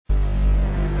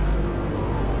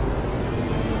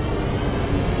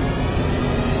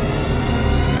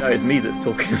it's me that's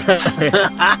talking about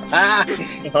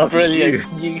it. Brilliant.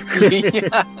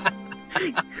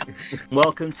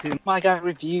 Welcome to My Guy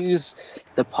Reviews,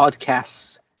 the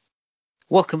podcast.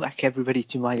 Welcome back, everybody,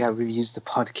 to My Guy Reviews, the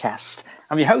podcast.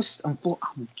 I'm your host. I'm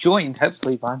joined,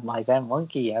 hopefully, by My Guy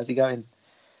Monkey. How's it going?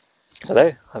 Hello,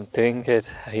 I'm doing good.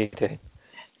 How are you doing?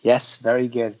 Yes, very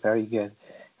good, very good.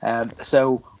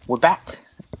 So we're back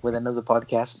with another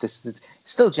podcast. This is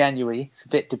still January. It's a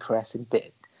bit depressing,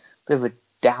 bit of a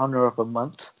downer of a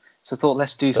month. So I thought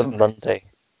let's do some Monday.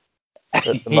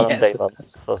 The Monday Yes.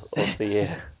 month of the year.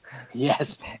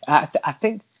 Yes, I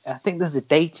think there's a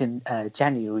date in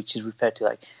January which is referred to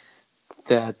like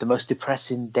the most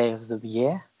depressing day of the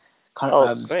year.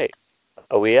 Great.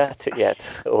 Are we at it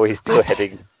yet? Or are we still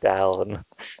heading down?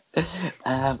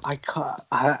 I can't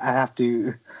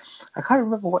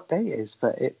remember what day it is,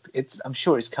 but it's I'm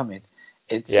sure it's coming.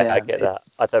 It's I get that.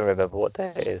 I don't remember what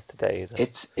day it is today either.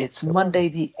 It's Monday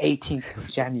the 18th of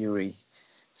January.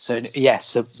 So yes,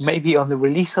 so maybe on the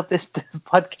release of this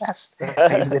podcast,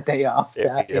 maybe the day after.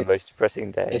 It'll be the most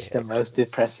depressing day. It's the most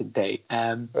depressing day.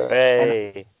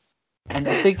 Hooray! And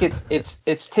I think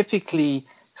it's typically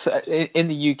so in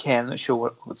the UK. I'm not sure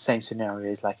what the same scenario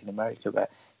is like in America,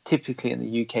 but typically in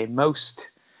the UK, most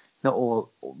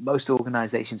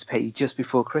organisations pay you just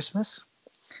before Christmas,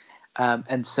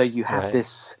 and so you have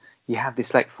this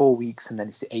like 4 weeks, and then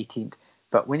it's the 18th.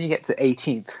 But when you get to the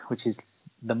 18th, which is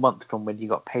the month from when you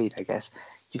got paid, I guess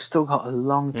you've still got a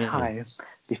long time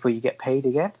before you get paid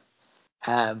again.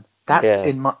 That's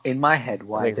in my head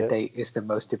why the date is the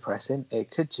most depressing.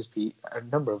 It could just be a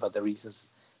number of other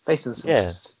reasons based on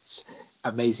some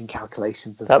amazing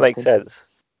calculations. That makes sense.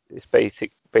 It's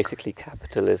basically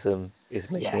capitalism is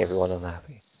making everyone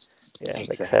unhappy. Yeah,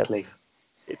 exactly. Makes sense.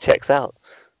 It checks out.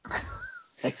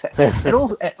 Exactly. And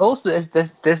also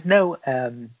there's no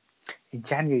in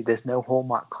January there's no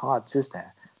Hallmark cards, is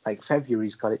there? Like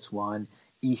February's got its one.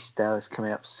 Easter is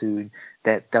coming up soon.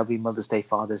 There'll be Mother's Day,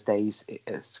 Father's Days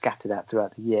scattered out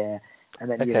throughout the year, and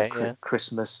then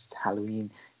Christmas,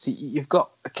 Halloween. So you've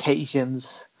got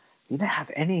occasions. You don't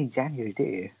have any in January, do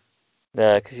you?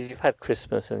 No, because you've had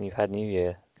Christmas and you've had New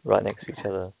Year right next to each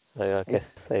other. So I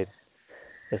guess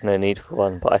there's no need for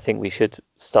one. But I think we should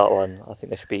start one. I think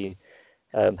there should be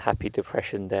Happy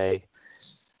Depression Day.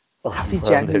 Happy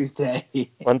January Day.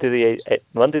 Monday the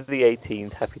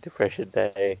 18th, Happy Depression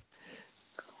Day.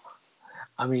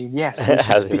 I mean, yes.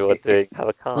 How's everyone doing? Have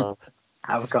a card.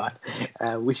 Have a card.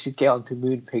 We should get onto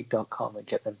moonpig.com and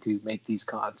get them to make these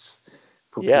cards.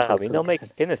 Yeah, I mean, they'll make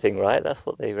anything, right? That's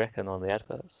what they reckon on the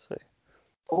adverts. So.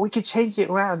 Or we could change it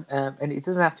around, and it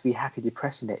doesn't have to be Happy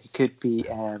Depression Day. It could be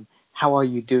How Are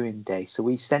You Doing Day. So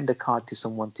we send a card to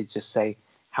someone to just say,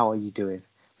 How are you doing?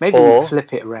 Maybe we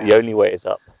flip it around. The only way is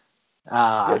up.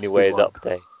 The only way is up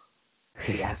day.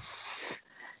 Yes.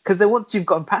 Because then once you've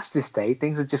gotten past this day,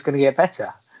 things are just going to get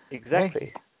better.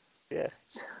 Exactly. Right? Yeah.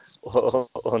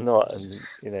 Or not,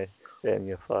 and, then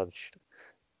you're fudged.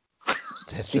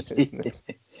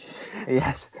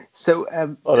 Yes. So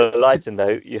on a lighter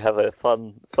note, you have a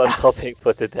fun topic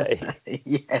for today.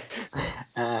 Yes.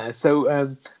 So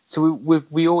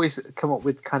we always come up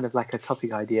with kind of like a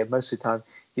topic idea. Most of the time,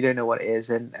 you don't know what it is,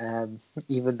 and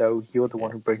even though you're the one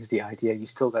who brings the idea, you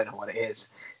still don't know what it is.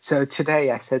 So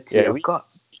today, I said to you,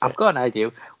 I've got an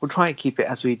idea. We'll try and keep it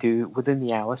as we do within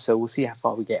the hour. So we'll see how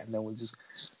far we get, and then we'll just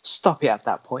stop it at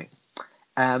that point.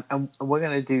 And we're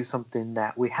going to do something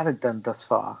that we haven't done thus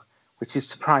far, which is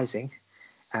surprising.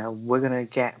 We're going to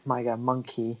get My Guy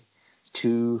Monkey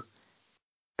to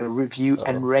review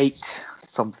and rate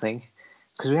something,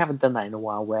 because we haven't done that in a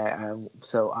while.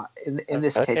 In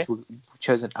this case,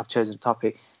 I've chosen a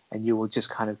topic, and you will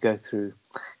just kind of go through.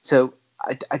 So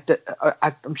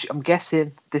I'm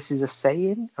guessing this is a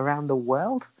saying around the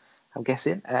world. I'm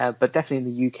guessing, but definitely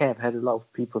in the UK, I've heard a lot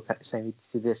of people saying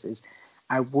to this is,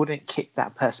 I wouldn't kick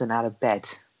that person out of bed.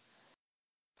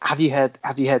 Have you heard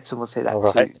someone say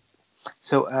that too?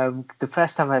 So the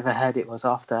first time I ever heard it was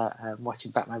after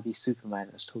watching Batman v Superman.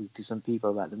 I was talking to some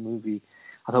people about the movie.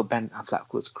 I thought Ben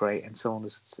Affleck was great, and someone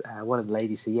was one of the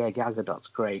ladies said, "Yeah, Gal Gadot's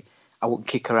great. I wouldn't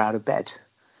kick her out of bed."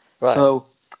 Right. So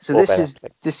this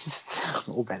is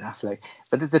all Ben Affleck.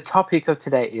 But the topic of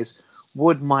today is: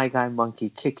 would My Guy Monkey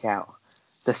kick out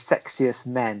the sexiest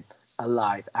men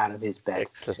alive out of his bed?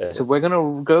 Excellent. So we're going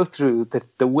to go through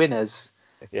the winners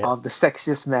of the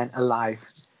sexiest men alive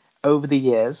over the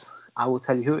years. I will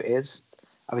tell you who it is,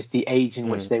 obviously the age in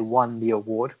which they won the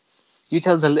award. You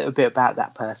tell us a little bit about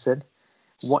that person.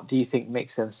 What do you think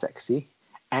makes them sexy?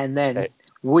 And then,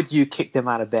 would you kick them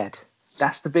out of bed?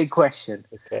 That's the big question.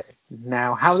 Okay.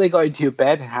 Now, how they got into your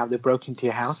bed and how they broke into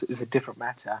your house is a different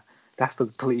matter. that's for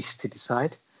the police to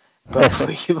decide. But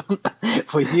for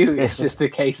you, it's just a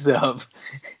case of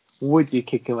would you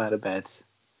kick him out of bed?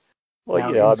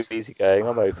 Well, Now, I'm easygoing.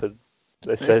 I'm open.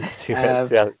 Let's see how it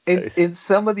goes. in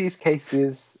some of these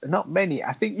cases, not many.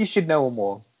 I think you should know them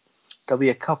all. There'll be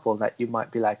a couple that you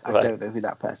might be like, I Right. don't know who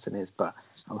that person is, but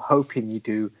I'm hoping you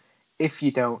do. If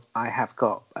you don't, I have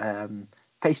got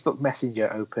Facebook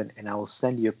Messenger open, and I will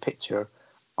send you a picture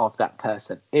of that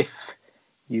person if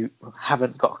you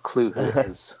haven't got a clue who it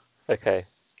is. Okay.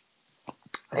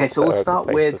 Okay, so we'll start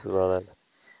with. Facebook as well, then.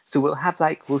 So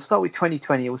we'll start with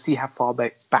 2020. We'll see how far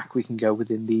back we can go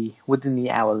within the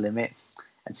hour limit,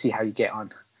 and see how you get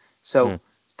on. So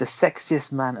the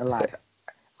sexiest man alive, Okay.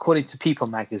 according to People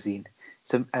magazine.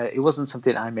 So it wasn't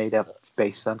something I made up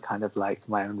based on kind of like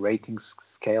my own ratings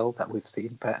scale that we've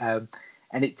seen, but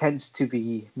and it tends to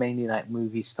be mainly like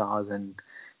movie stars and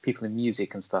people in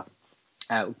music and stuff,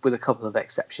 with a couple of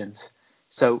exceptions.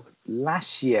 So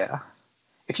last year,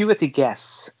 if you were to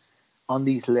guess on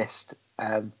these lists,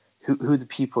 who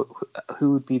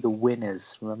would be the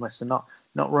winners? Remember, so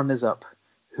not runners up.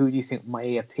 Who do you think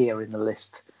may appear in the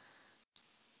list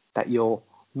that you're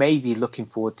maybe looking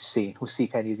forward to seeing? We'll see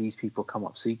if any of these people come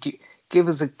up. So you give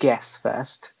us a guess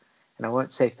first, and I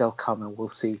won't say if they'll come, and we'll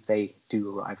see if they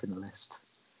do arrive in the list.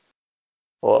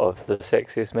 What of the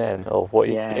sexiest men of what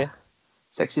year?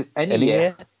 Sexiest Any year.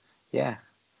 year? Yeah.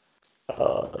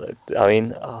 I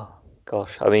mean, oh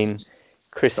gosh,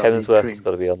 Chris Sorry, Hemsworth Dream. has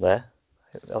got to be on there,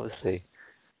 obviously.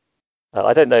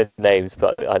 I don't know names,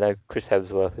 but I know Chris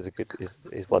Hemsworth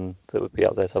is one that would be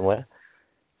up there somewhere.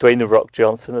 Dwayne the Rock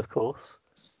Johnson, of course.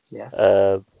 Yes.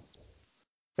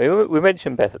 We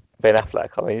mentioned Ben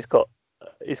Affleck.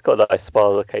 He's got a nice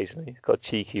smile occasionally. He's got a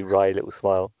cheeky, wry little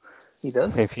smile. He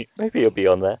does. Maybe he'll be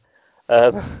on there.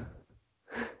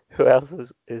 Who else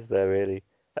is there really?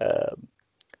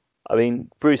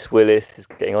 Bruce Willis is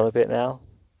getting on a bit now.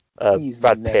 He's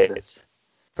Brad never Pitt. this.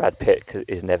 Brad Pitt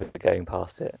is never going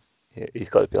past it. He's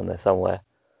got to be on there somewhere.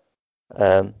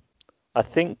 I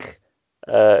think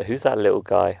who's that little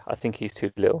guy? I think he's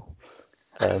too little.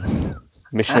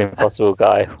 Mission Impossible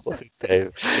guy. What's his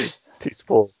name? Too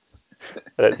small.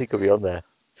 I don't think he'll be on there.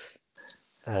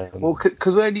 Well,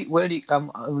 because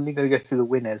I'm only going to go through the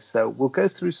winners, so we'll go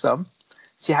through some,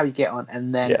 see how you get on,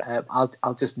 and then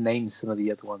I'll just name some of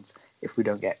the other ones if we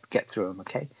don't get through them.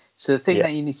 Okay. So the thing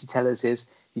that you need to tell us is,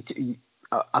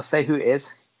 I'll say who it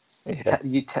is. Yeah.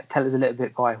 You tell us a little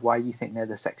bit why you think they're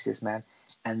the sexiest man,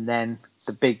 and then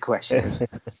the big question is,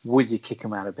 would you kick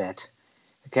them out of bed?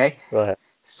 Okay. Right.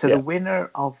 So the winner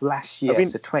of last year,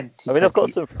 so 2020. I've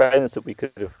got some friends that we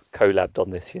could have collabed on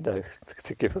this,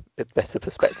 to give a better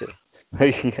perspective.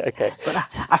 Okay. But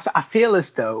I feel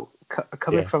as though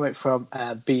coming from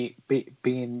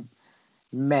being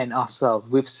men ourselves,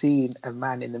 we've seen a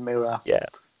man in the mirror. Yeah.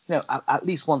 At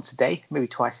least once a day, maybe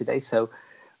twice a day. So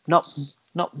not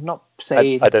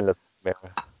saying I don't look in the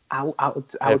mirror. I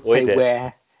would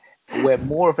say we're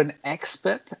more of an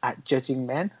expert at judging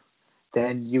men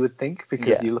than you would think,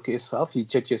 because you look at yourself, you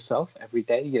judge yourself every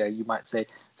day. You might say,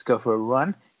 let's go for a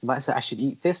run. You might say, I should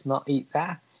eat this, not eat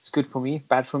that. It's good for me,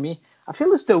 bad for me. I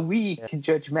feel as though we can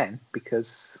judge men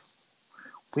because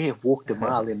we have walked a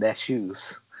mile in their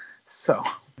shoes. So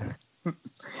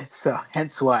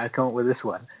hence why I come up with this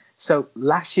one. So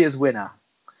last year's winner,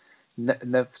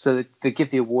 so they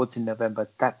give the awards in November,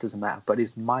 that doesn't matter, but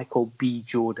it's Michael B.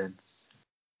 Jordan.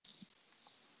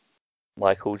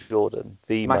 Michael Jordan.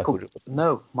 Michael Jordan.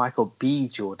 No, Michael B.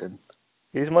 Jordan.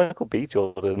 Who's Michael B.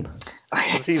 Jordan?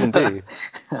 What does he even do?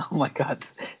 Oh my God.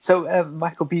 So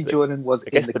Michael B. Jordan was I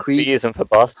guess in the Creed. B isn't for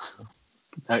basketball.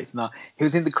 No, it's not. He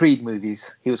was in the Creed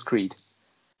movies. He was Creed.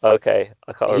 Okay,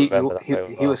 I can't remember that very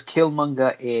He well. was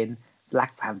Killmonger in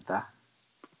Black Panther.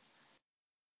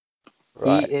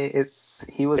 Right.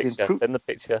 He was in Picture. Send the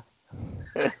picture.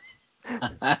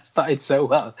 That started so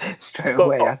well straight You've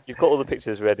away. got all the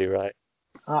pictures ready, right?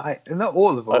 Not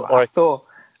all of them.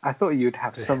 I thought you'd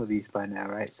have some of these by now,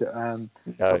 right? So,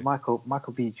 No, but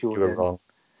Michael B. you Jordan. were wrong.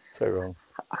 So wrong.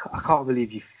 I can't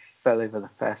believe you fell over the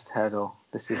first hurdle.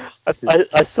 This is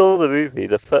I saw the movie.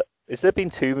 Has there been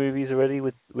 2 movies already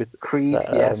with Creed.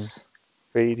 that, Yes.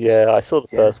 Creed? Yeah, I saw the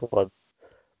first one,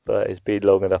 but it's been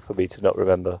long enough for me to not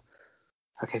remember.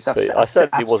 Okay, so But I've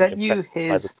certainly wasn't sent you impressed by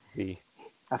his. the-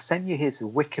 I've sent you his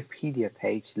Wikipedia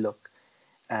page. Look,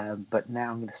 but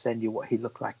now I'm going to send you what he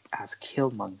looked like as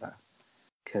Killmonger,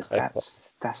 because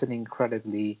that's an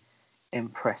incredibly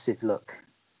impressive look.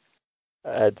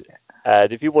 And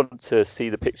if you want to see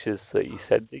the pictures that you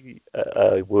sent me,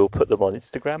 we'll put them on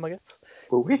Instagram, I guess.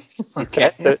 Will we?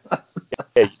 Okay. Yeah,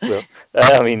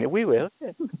 you will. We will.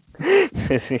 Yeah.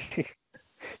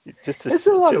 Just It's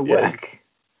a lot of work.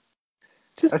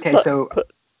 Just Okay, like, so put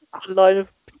a line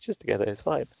of pictures together. It's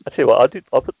fine. I tell you what,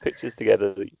 I'll put pictures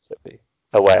together that you sent me.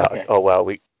 Oh wow, Okay. oh wow,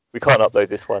 we can't upload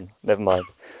this one. Never mind.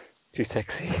 Too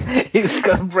sexy. it's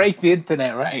gonna break the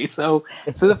internet, right? So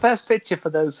the first picture for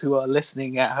those who are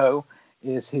listening at home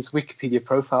is his Wikipedia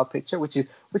profile picture, which is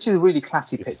a really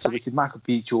classy picture, which is Michael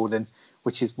B. Jordan,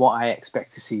 which is what I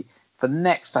expect to see. For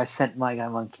next, I sent My Guy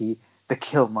Monkey the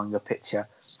Killmonger picture,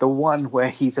 the one where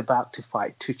he's about to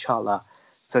fight T'Challa.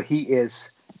 So he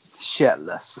is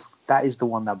shirtless. That is the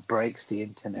one that breaks the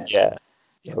internet. Yeah.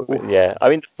 Yeah. I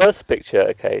mean, the first picture.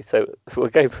 Okay, so we're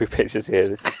going through pictures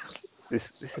here.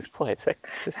 This is quite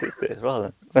sexist,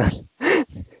 rather than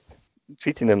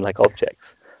treating them like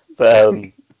objects. But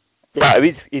yeah, I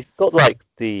mean, he's got like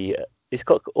he's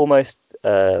got almost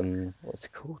what's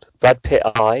it called? Brad Pitt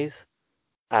eyes,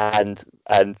 and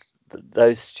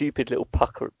those stupid little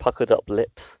puckered up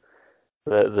lips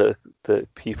that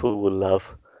people will love.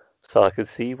 So I can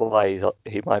see why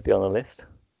he might be on the list.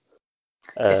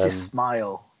 It's his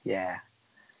smile, yeah.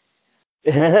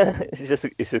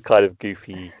 It's a kind of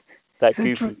goofy,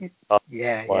 goofy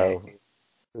yeah, smile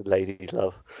the ladies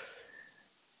love.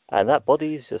 And that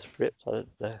body is just ripped. I don't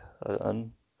know.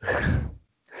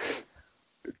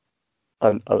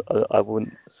 I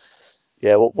wouldn't.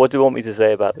 Yeah. What do you want me to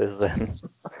say about this then?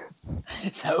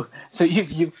 So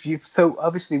so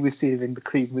obviously we've seen him in the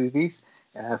Creed movies,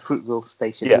 Fruitvale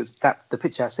Station. Yeah. The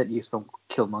picture I sent you is from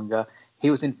Killmonger. He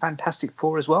was in Fantastic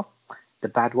Four as well, the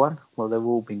bad one. Well, they've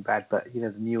all been bad, but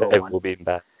the newer one. They've all been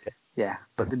bad. Yeah,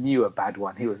 but the newer bad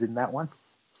one, he was in that one.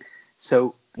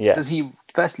 So yeah. Does he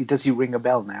ring a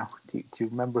bell now? Do you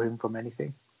remember him from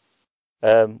anything?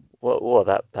 Well,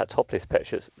 that topless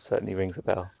picture certainly rings a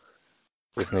bell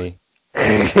with me.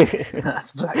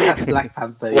 That's Black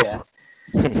Panther, yeah.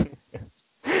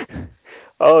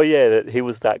 Oh yeah, he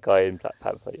was that guy in Black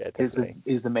Panther. Yeah, definitely.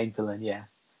 He was the main villain, yeah.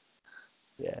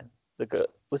 Yeah,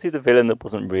 was he the villain that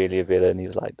wasn't really a villain? He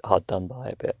was like hard done by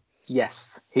a bit.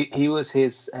 Yes, he was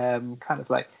his kind of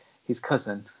like his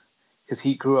cousin, because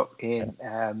he grew up in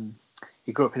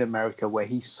America, where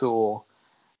he saw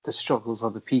the struggles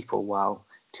of the people, while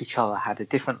T'Challa had a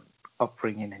different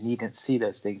upbringing and he didn't see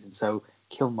those things, and so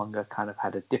Killmonger kind of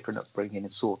had a different upbringing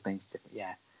and saw things different.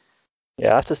 Yeah.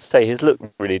 Yeah, I have to say his look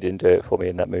really didn't do it for me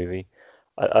in that movie.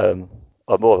 I'm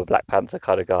more of a Black Panther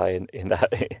kind of guy in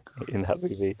that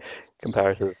movie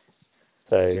comparison.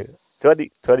 So do I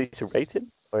need to rate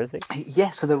him or anything? Yeah.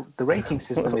 So the rating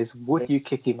system is: would you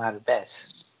kick him out of bed?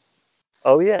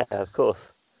 Oh yeah, of course.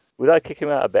 Would I kick him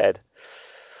out of bed?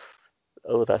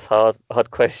 Oh, that's hard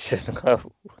question.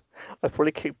 I'd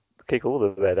probably kick all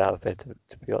the men out of bed,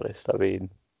 to be honest. I mean,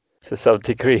 to some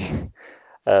degree.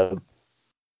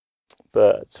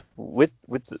 But with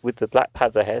the Black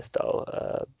Panther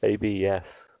hairstyle, maybe yes.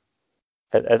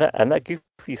 And that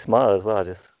goofy smile as well.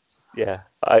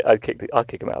 I'll kick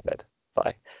him out of bed.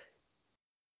 Bye.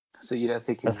 So you don't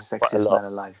think he's the sexiest man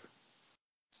alive?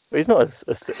 Well, he's not as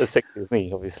sexy as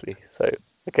me, obviously. So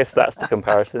I guess that's the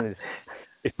comparison. Is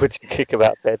would you kick him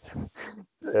out of bed?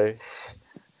 So.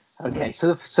 Okay,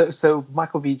 so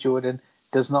Michael B. Jordan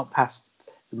does not pass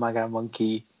the My Guy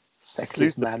Monkey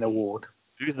Sexiest Man Award.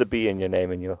 Lose the B in your name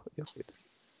and you're good.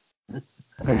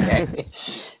 Okay,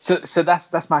 so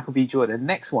that's Michael B. Jordan.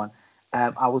 Next one,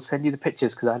 I will send you the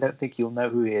pictures because I don't think you'll know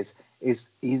who he is.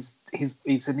 He's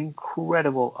an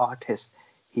incredible artist.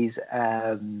 He's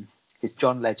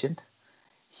John Legend.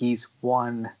 He's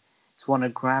won a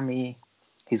Grammy.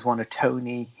 He's won a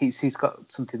Tony. He's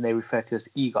got something they refer to as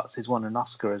EGOTs. He's won an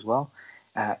Oscar as well.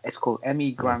 It's called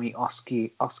Emmy, Grammy,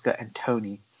 Oscar, and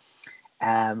Tony.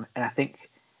 And I think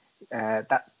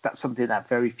that's something that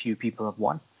very few people have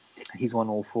won. He's won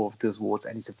all 4 of those awards,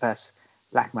 and he's the first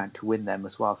black man to win them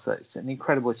as well. So it's an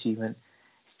incredible achievement.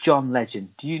 John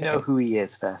Legend. Do you know who he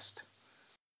is first?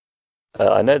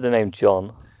 I know the name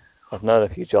John. I've known a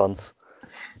few Johns,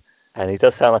 and he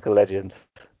does sound like a legend.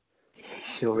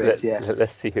 Sure is, yes.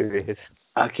 Let's see who he is.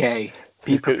 Okay,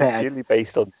 be prepared. Really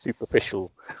based on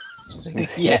superficial things.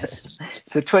 Yes.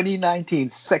 So 2019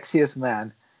 sexiest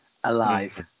man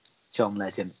alive, John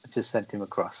Legend. I just sent him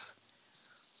across.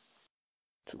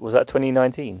 Was that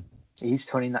 2019? He's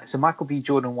 29. So Michael B.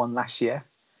 Jordan won last year.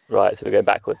 Right, so we're going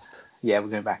backwards. Yeah, we're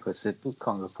going backwards. So we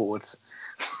can't go forwards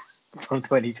from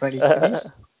 2020.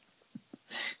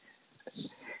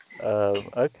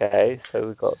 Okay, so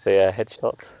we've got the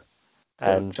headshot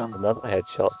and another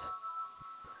headshot.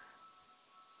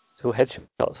 It's all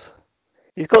headshots.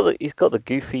 He's got the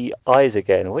goofy eyes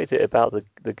again. What is it about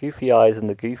the goofy eyes and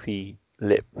the goofy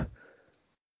lip,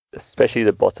 especially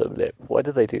the bottom lip? Why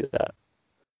do they do that?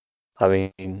 I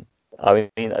mean, I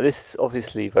mean, this is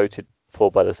obviously voted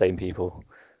for by the same people.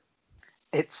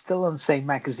 It's still on the same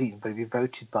magazine, but it'll be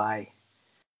voted by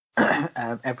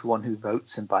everyone who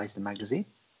votes and buys the magazine.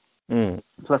 Mm.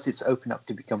 Plus, it's open up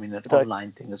to becoming an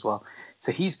online thing as well.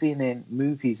 So he's been in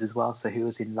movies as well. So he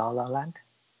was in La La Land.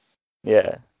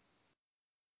 Yeah.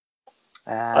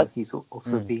 He's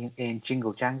also been in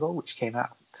Jingle Jangle, which came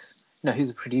out. No, he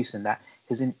was a producer in that.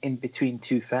 He was in Between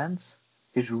Two Ferns.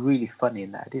 He was really funny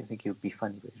in that. I didn't think he would be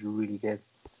funny, but he was really good.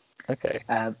 Okay.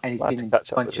 And he's been in a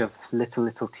bunch of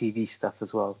little TV stuff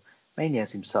as well, mainly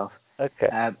as himself. Okay.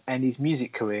 And his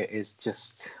music career is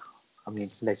just, I mean,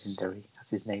 legendary, as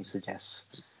his name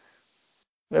suggests.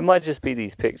 It might just be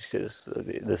these pictures,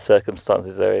 the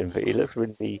circumstances they're in, but he looks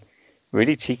really,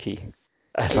 really cheeky.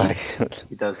 And like,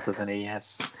 he does, doesn't he?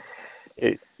 Yes.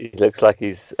 It looks like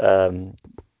he's real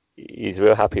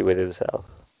happy with himself.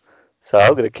 So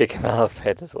I'm going to kick him out of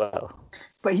bed as well.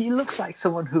 But he looks like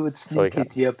someone who would sneak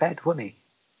into your bed, wouldn't he?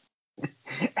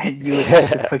 And you would have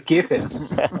to forgive him.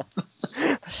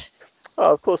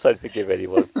 Oh, of course I'd forgive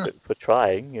anyone for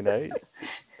trying, you know.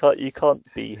 You can't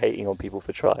be hating on people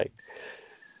for trying.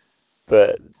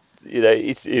 But, you know,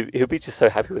 he'll be just so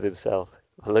happy with himself.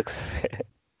 It looks a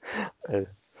bit.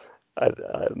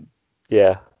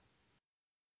 Yeah.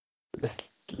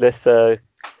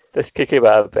 Let's kick him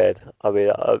out of bed. I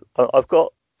mean, I've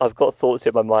got thoughts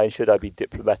in my mind. Should I be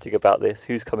diplomatic about this?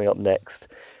 Who's coming up next?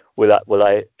 Will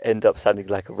I end up sounding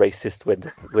like a racist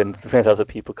when other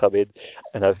people come in?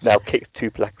 And I've now kicked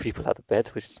 2 black people out of bed,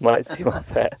 which might seem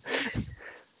unfair.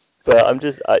 But I'm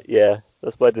just, yeah,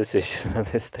 that's my decision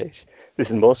at this stage. This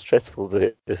is more stressful than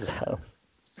it sounds.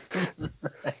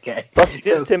 Okay. Plus, you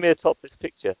didn't send me a topless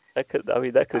picture. That could have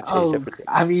changed everything.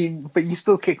 I mean, but you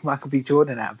still kicked Michael B.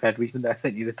 Jordan out of bed, even though I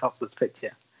sent you the topless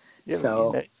picture. Yeah,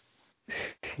 so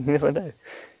you never know.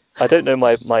 I don't know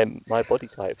my body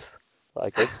types that I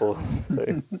go for.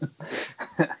 So.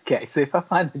 Okay, so if I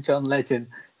find the John Legend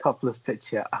topless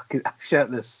picture,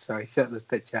 shirtless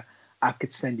picture, I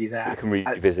could send you that. We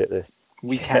can revisit this.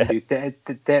 We can do.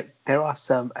 There are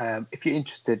some. If you're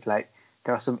interested, like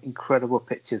there are some incredible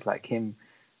pictures, like him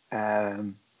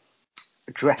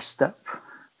dressed up.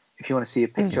 If you want to see a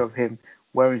picture of him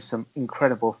wearing some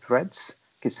incredible threads,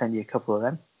 I could send you a couple of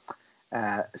them.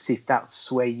 See if that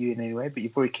sway you in any way. But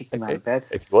you've already kicked him out of bed.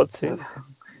 If you want to.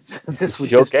 So this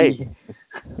would your just game.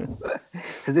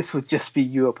 So this would just be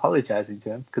you apologising to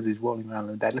him because he's rolling around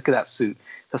in bed. Look at that suit.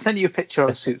 So I'll send you a picture of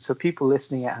a suit. So people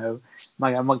listening at home,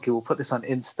 My Guy Monkey will put this on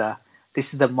Insta.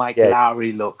 This is the Mike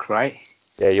Lowry look, right?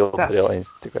 Yeah, you'll put it on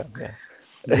Instagram. Yeah.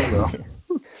 You will.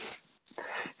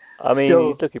 I mean,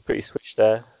 he's looking pretty switched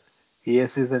there. He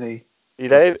is, isn't he? You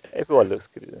know, everyone looks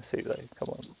good in a suit, though. Come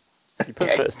on. You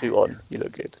put a suit on, you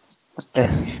look good.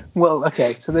 Well,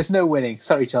 okay, so there's no winning.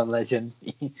 Sorry, John Legend.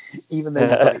 Even though you've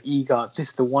got an EGOT, this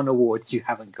is the one award you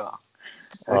haven't got.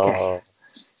 Okay.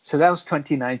 So that was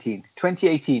 2019.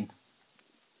 2018.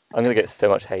 I'm going to get so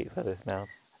much hate for this now.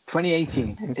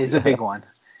 2018 is a big one.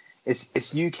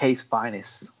 It's UK's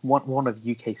finest. One of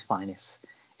UK's finest.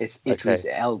 It's Idris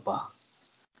Elba.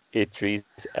 Idris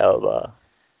Elba.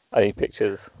 I need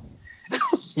pictures.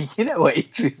 You know what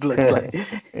Idris looks like.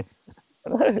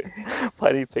 No,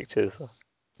 I need pictures.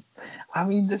 I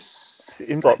mean, this...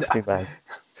 Inbox me, man.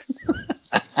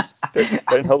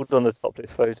 don't hold on the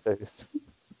topless photos.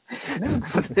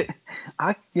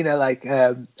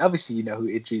 Obviously you know who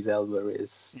Idris Elba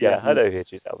is. Yeah, I know who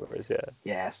Idris Elba is, yeah.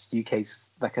 Yes,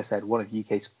 UK's, like I said, one of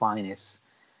UK's finest.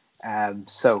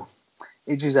 So,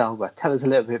 Idris Elba, tell us a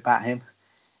little bit about him,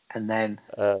 and then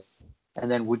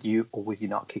would you or would you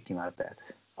not kick him out of bed?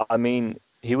 I mean,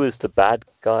 he was the bad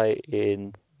guy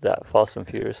in that Fast and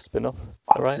Furious spin-off,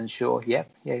 I wasn't sure. Yeah,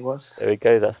 he was. There we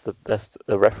go. That's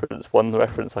the reference. One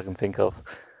reference I can think of.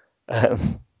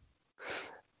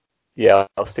 Yeah,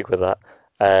 I'll stick with that.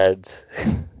 And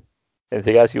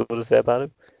anything else you want to say about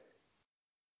him?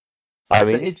 I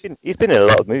mean, he's been in a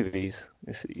lot of movies.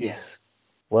 He's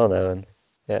well known.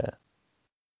 Yeah.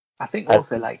 I think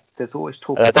also there's always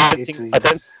talk about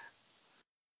Idris.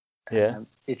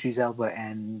 Idris Elba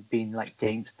and being like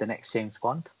the next James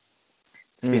Bond.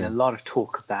 There's been a lot of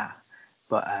talk of that,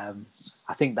 but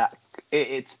I think that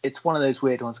it's one of those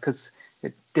weird ones because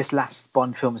this last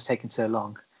Bond film has taken so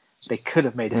long. They could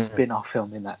have made a spin-off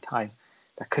film in that time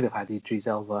that could have had Idris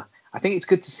Elba. I think it's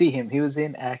good to see him. He was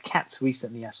in Cats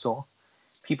recently. I saw.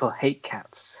 People hate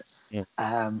Cats. Yeah.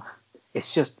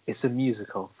 It's a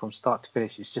musical from start to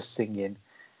finish. It's just singing.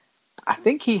 I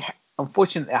think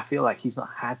unfortunately, I feel like he's not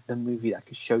had the movie that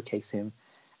could showcase him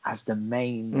as the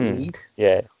main lead.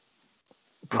 Yeah.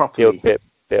 Properly. He's a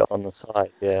bit on the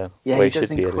side, yeah. Yeah, Where he he does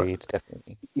should be a lead,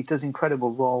 definitely. he does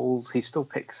incredible roles. He still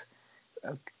picks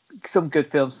some good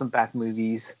films, some bad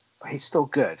movies, but he's still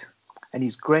good. And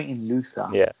he's great in Luther.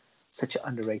 Yeah. Such an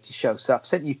underrated show. So I've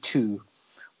sent you two.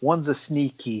 One's a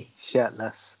sneaky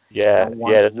shirtless. Yeah, and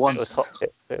yeah, there's a one's,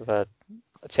 bit of a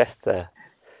chest there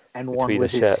and one between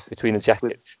with the shirt, his between the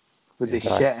jackets. with his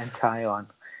Nice. shirt and tie on.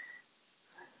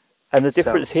 And the So-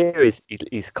 difference here is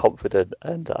he's confident,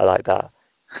 and I like that.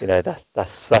 You know, that's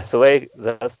the way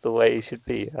he should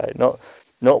be. Right?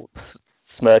 Not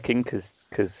smirking because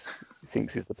he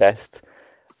thinks he's the best,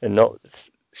 and not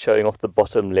showing off the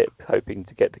bottom lip, hoping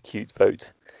to get the cute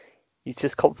vote. He's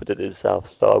just confident in himself.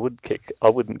 So I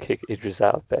wouldn't kick Idris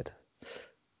out of bed.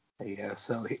 There you go.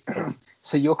 So,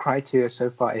 so your criteria so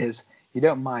far is you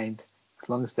don't mind as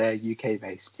long as they're UK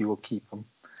based, you will keep them.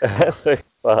 So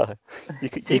you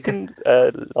can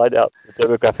line up the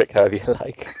demographic however you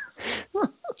like.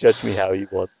 Judge me how you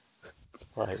want. It's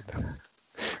fine.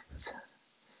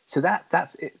 So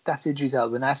that's it. That's Idris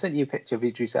Elba. And I sent you a picture of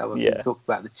Idris Elba. Yeah. We talked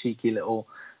about the cheeky little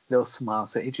smile.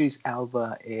 So Idris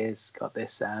Elba is got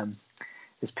this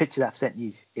this picture that I've sent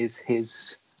you is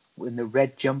his in the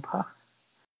red jumper.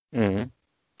 Mm-hmm.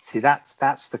 See,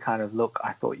 that's the kind of look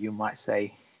I thought you might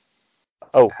say.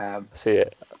 Oh, Um, see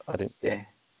it. I didn't see it. yeah.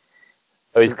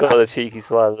 Oh, he's So got a cheeky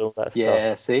smile and all that stuff.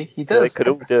 Yeah. See, he They does. could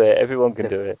all do it. Everyone can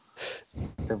do it.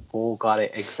 They've all got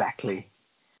it exactly.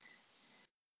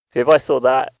 See, if I saw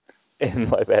that in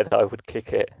my bed, I would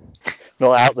kick it.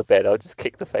 Not out the bed. I would just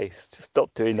kick the face. Just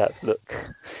stop doing that look.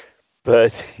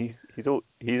 But he's all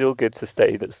good to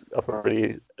stay. I've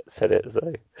already said it.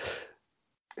 So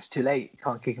It's too late. You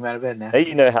can't kick him out of bed now. now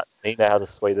you know how to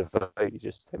sway the vote. You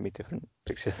just send me different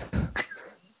pictures.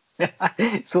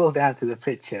 It's all down to the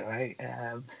picture, right?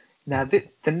 Now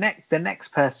the next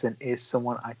person is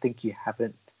someone I think you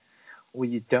haven't, or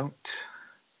you don't.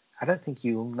 I don't think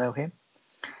you'll know him.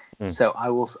 So I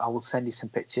will send you some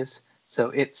pictures.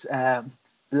 So it's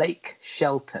Blake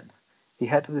Shelton. You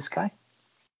heard of this guy?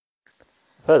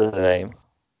 I've heard of the name.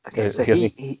 Okay, so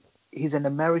he's an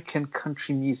American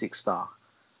country music star.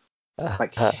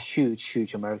 Like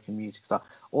huge American music star.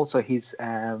 Also, he's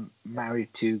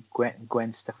married to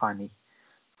Gwen Stefani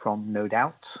from No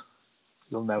Doubt.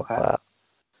 You'll know her. Wow.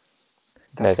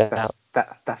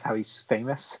 That's how he's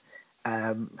famous.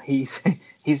 He's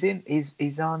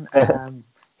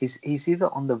either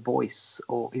on The Voice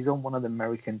or he's on one of the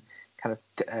American kind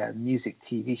of music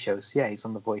TV shows. Yeah, he's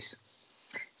on The Voice.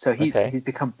 So he's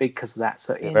become big because of that.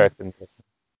 So American.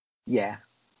 yeah.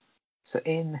 So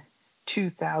in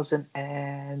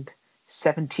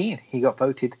 2017, he got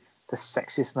voted the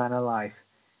sexiest man alive.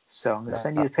 So I'm going to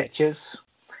send you the pictures.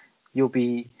 You'll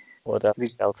be. What up,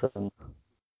 Shelton?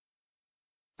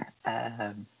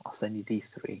 I'll send you these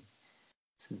three.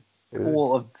 So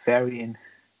all of varying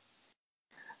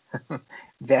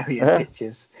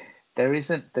pictures. There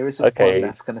isn't one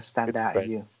that's going to stand out at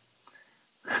you.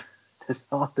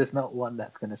 There's not one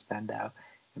that's going to stand out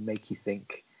and make you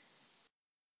think.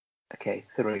 Okay,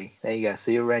 three. There you go.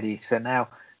 So you're ready. So now,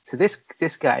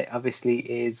 this guy obviously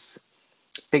is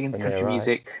big in the country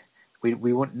music.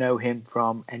 We wouldn't know him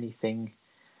from anything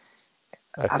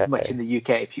as much in the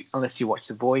UK unless you watch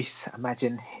The Voice.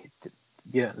 Imagine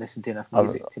you don't listen to enough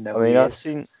music to know. I mean,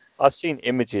 I've seen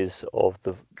images of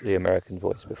the American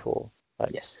Voice before.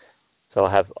 Yes. So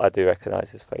I do recognise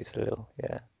his face a little.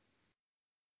 Yeah.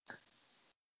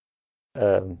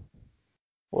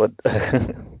 Would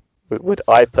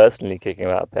I personally kick him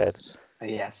out of bed?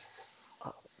 Yes.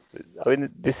 I mean,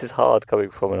 this is hard coming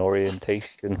from an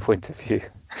orientation point of view.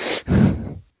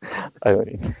 I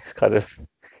mean,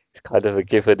 it's kind of a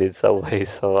given in some ways.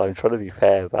 So I'm trying to be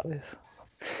fair about this.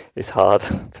 It's hard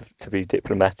to be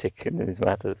diplomatic in these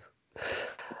matters.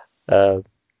 I've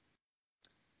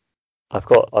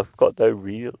got no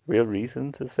real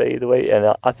reason to say either way,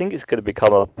 and I think it's going to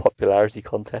become a popularity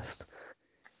contest.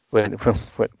 When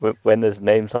there's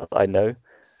names that I know and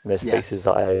there's faces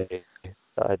that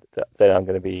then I'm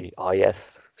going to be, oh yes,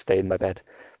 stay in my bed.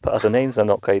 But other names I'm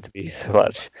not going to be so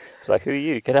much. It's like, who are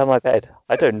you? Get out of my bed.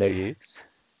 I don't know you.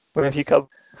 Where have you come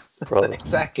from?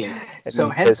 Exactly. So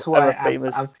hence why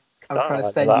I'm trying to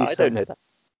send you I don't know that.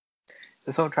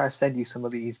 That's why I'm trying to send you some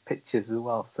of these pictures as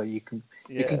well, so you can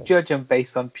judge them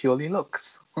based on purely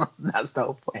looks. That's the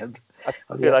whole point.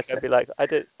 I'd be like, I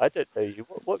don't know you.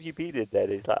 What have you been in there?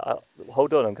 He's like,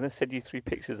 hold on, I'm going to send you 3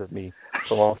 pictures of me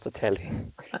from after telly.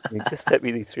 And he just sent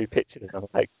me these 3 pictures, and I'm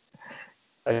like,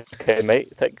 okay,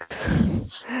 mate, thanks.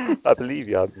 I believe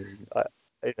you. I mean,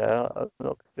 I'm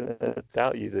not going to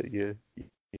doubt you that you're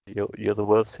the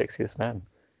world's sexiest man.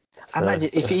 So,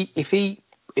 Imagine if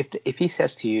he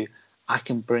says to you, I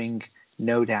can bring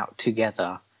No Doubt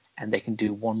together and they can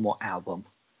do one more album,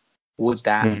 would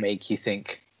that make you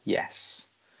think yes?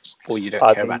 Or you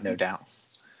don't care about No Doubt?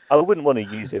 I wouldn't want to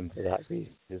use him for that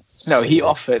reason. No, he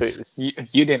offered.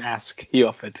 You didn't ask. He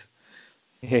offered.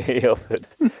 He offered.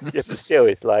 Yeah, but still,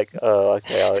 it's like, oh,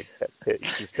 okay, I'll accept it. You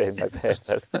can stay in my bed.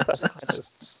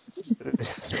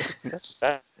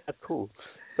 That's cool.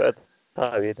 But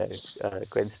Gwen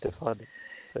Stefani.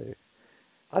 So,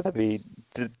 I mean,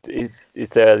 is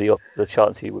there the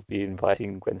chance he would be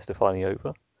inviting Gwen Stefani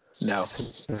over? No,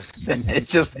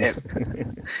 it's just him.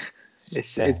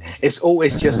 It's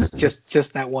always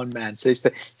just that one man. So it's the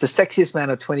sexiest man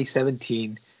of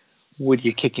 2017. Would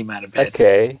you kick him out of bed?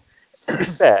 Okay, to be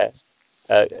fair,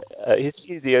 is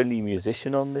he the only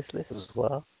musician on this list as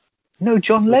well? No,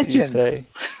 John Legend. Say?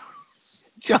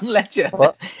 John Legend.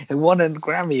 What? Won a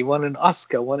Grammy, won an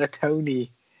Oscar, won a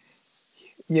Tony.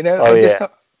 You know. Oh, yeah.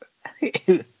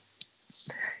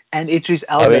 And Idris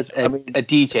Elba's a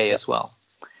DJ as well.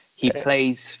 He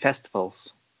plays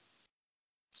festivals.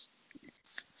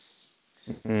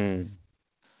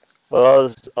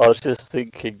 Well, I was just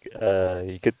thinking,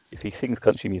 he could, if he sings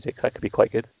country music, that could be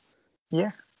quite good.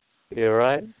 Yeah. You're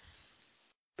right.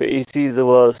 But is he the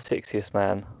world's sexiest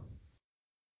man?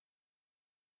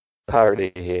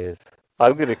 Apparently he is.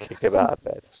 I'm going to kick him out of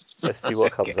bed. Let's see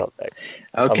what comes up next.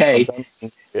 Okay.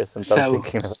 I'm done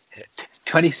thinking about it.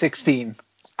 2016.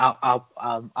 I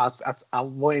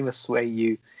won't even sway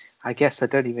you. I guess I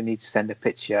don't even need to send a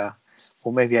picture.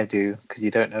 Or maybe I do, because you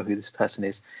don't know who this person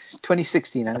is.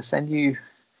 2016, I'll send you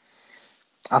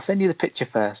the picture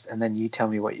first, and then you tell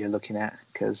me what you're looking at,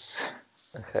 because...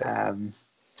 Okay.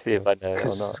 See if I know it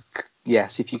or not. Yeah,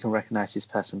 see if you can recognize this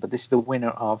person. But this is the winner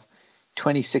of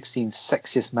 2016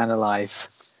 Sexiest Man Alive.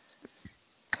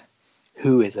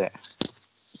 Who is it?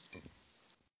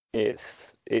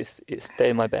 It's Stay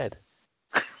in My Bed.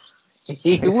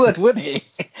 He would, wouldn't he?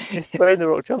 It's Dwayne The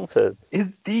Rock Johnson. It's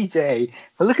DJ.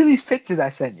 But look at these pictures I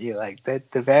sent you. Like they're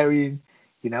varying.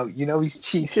 You know he's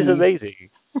cheeky. This is amazing.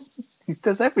 He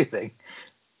does everything.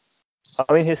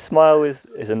 I mean, his smile is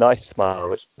a nice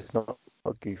smile. It's not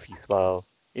a goofy smile.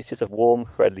 It's just a warm,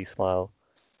 friendly smile.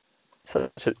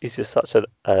 He's just such a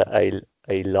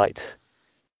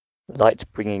light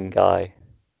bringing guy.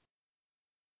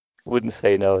 Wouldn't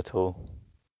say no at all.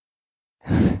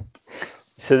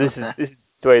 So this is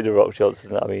Dwayne The Rock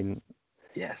Johnson. I mean,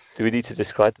 yes. Do we need to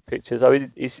describe the pictures? I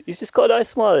mean, he's just got a nice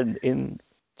smile in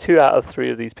 2 out of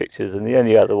 3 of these pictures, and the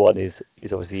only other one is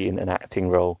obviously in an acting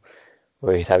role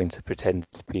where he's having to pretend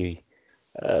to be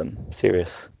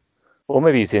serious, or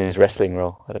maybe he's in his wrestling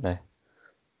role. I don't know.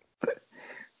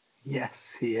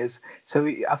 Yes, he is.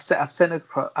 So I've sent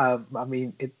across. I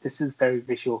mean, this is a very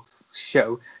visual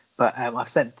show, but I've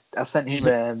sent him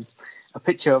a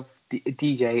picture of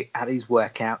DJ at his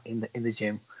workout in the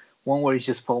gym. One where he's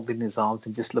just folding his arms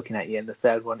and just looking at you, and the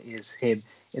third one is him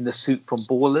in the suit from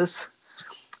Ballers,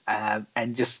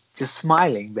 and just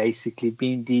smiling, basically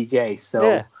being DJ. So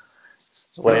yeah,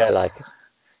 the way I like it.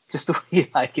 Just the way you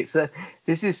like it. So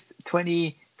this is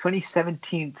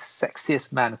 2017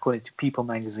 Sexiest Man according to People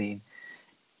magazine,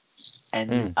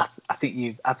 and I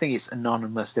think it's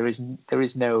anonymous. There's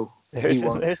no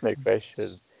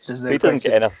question. He doesn't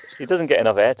get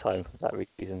enough airtime for that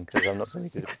reason, because I'm not going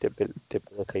to be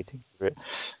debilitating for it.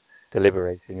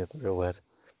 Deliberating is the real word,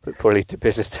 but probably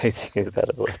debilitating is a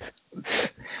better word.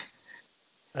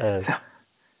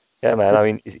 Yeah, man. I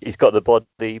mean, he's got the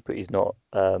body, but he's not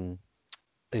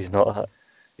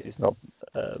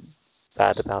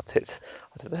bad about it.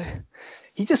 I don't know.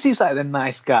 He just seems like a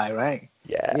nice guy, right?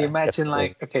 Yeah. Can you imagine, definitely.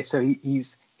 Like, okay, so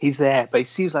he's there, but he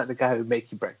seems like the guy who would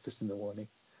make you breakfast in the morning.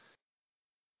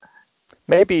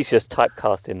 Maybe he's just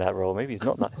typecast in that role. Maybe he's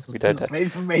not nice. We don't know.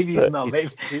 Maybe he's not.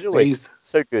 He's always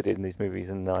so good in these movies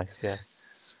and nice, yeah.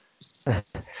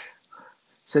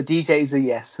 So DJ's a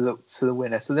yes to the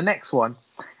winner. So the next one,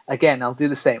 again, I'll do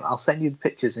the same. I'll send you the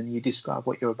pictures and you describe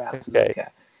what you're about to look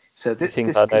at. So I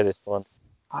know this one.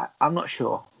 I'm not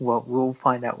sure. Well, we'll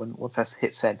find out once I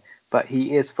hit send. But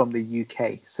he is from the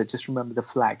UK. So just remember the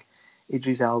flag.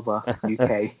 Idris Elba,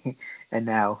 UK. And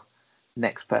now,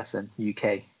 next person,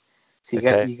 UK. So you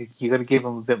got to give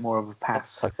him a bit more of a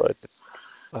pass. I've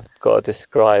got to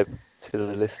describe to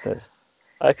the listeners.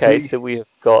 Okay, so we have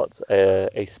got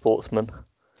a sportsman.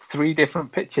 3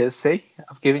 different pictures. See,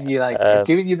 I've given you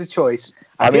the choice.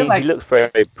 I mean, he looks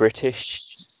very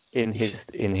British in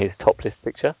his topless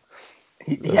picture.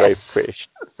 Yes. Very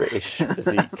British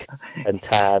physique and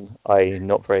tan.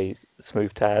 Not very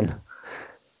smooth tan.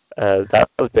 That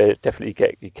would definitely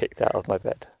get you kicked out of my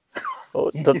bed.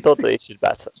 Not that it should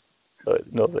matter.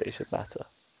 Not that it should matter.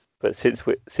 but since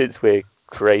we're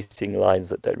creating lines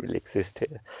that don't really exist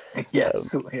here,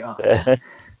 Yes, we are.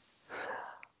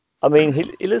 I mean,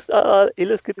 he looks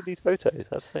good in these photos.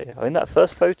 I'd say. I mean, that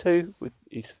first photo with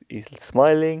he's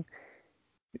smiling,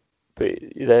 but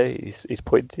he's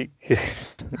pointing. He's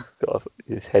got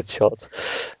his headshot.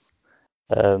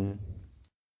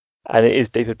 And it is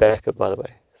David Beckham, by the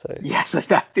way. So Yes, I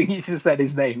think you just said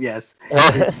his name. Yes,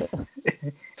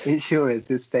 it sure is.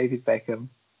 It's David Beckham.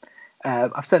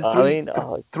 I've sent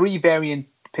three variant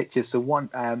pictures. So one,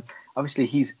 obviously,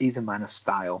 he's a man of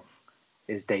style.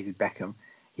 Is David Beckham?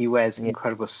 He wears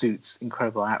incredible suits,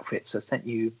 incredible outfits. So I sent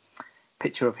you a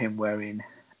picture of him wearing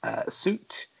a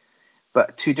suit,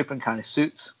 but two different kind of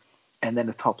suits, and then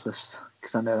a topless,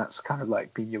 because I know that's kind of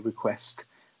like been your request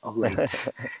of late.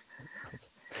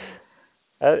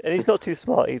 And he's not too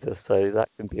smart either, so that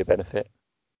can be a benefit.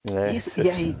 You know? He's got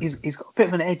a bit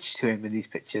of an edge to him in these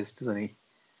pictures, doesn't he?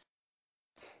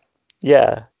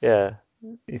 Yeah.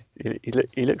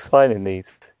 He looks fine in these.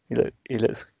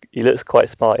 He looks quite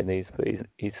smart in these, but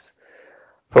he's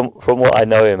from what I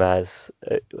know him as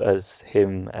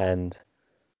him and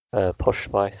Posh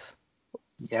Spice.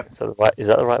 Yep. Is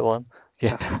that the right one?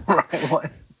 Yeah. That's the right one.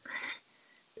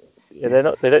 Yeah,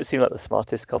 they don't seem like the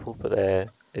smartest couple, but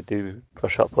they do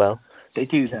brush up well. They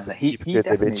do, don't they? He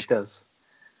definitely image. does.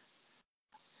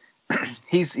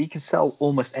 He can sell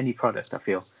almost any product, I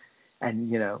feel, and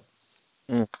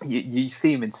you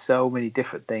see him in so many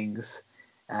different things,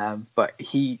 but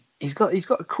he's got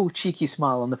a cool cheeky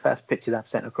smile on the first picture that I've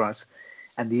sent across,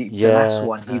 and the last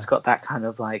one he's got that kind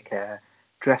of like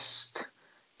dressed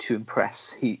to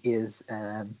impress. He is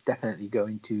definitely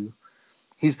going to.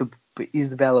 He's the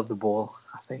belle of the ball,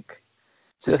 I think.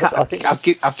 So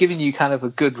I've given you kind of a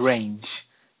good range.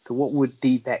 So what would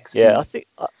D-Bex be? Yeah,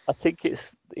 I think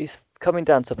it's coming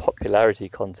down to popularity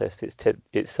contest. It's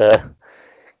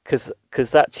because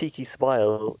that cheeky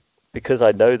smile, because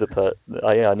I know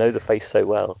I know the face so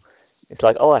well. It's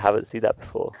like, oh, I haven't seen that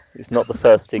before. It's not the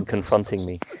first thing confronting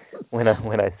me when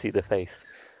I see the face.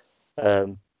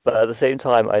 But at the same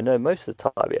time, I know most of the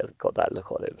time he hasn't got that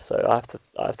look on him. So I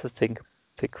have to think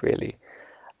really.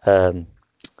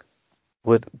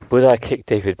 Would I kick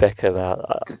David Beckham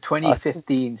out? The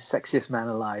 2015 Sexiest Man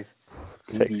Alive.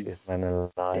 Sexiest Man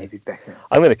Alive. David Beckham.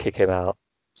 I'm going to kick him out.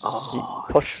 Oh,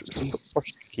 Posh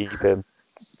keep him.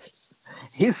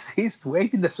 He's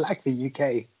waving the flag for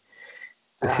UK.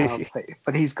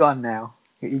 But he's gone now.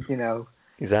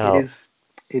 He's out.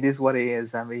 It is what it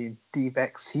is. I mean,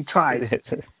 D-Bex, he tried.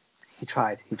 He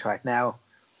tried. Now,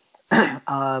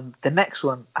 the next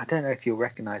one, I don't know if you'll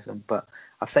recognize them, but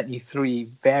I've sent you three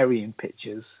variant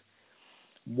pictures.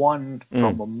 One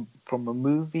from a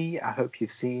movie I hope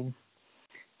you've seen,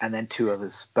 and then two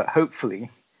others. But hopefully,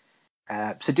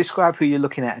 so describe who you're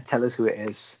looking at and tell us who it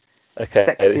is. Okay,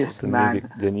 Sexiest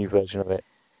Man. The new version of it.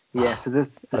 Yeah, so this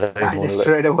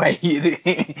straight away.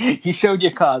 You showed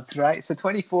your cards, right? So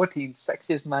 2014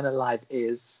 Sexiest Man Alive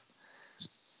is...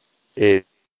 It's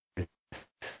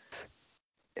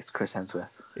Chris Hemsworth.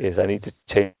 I need to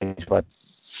change my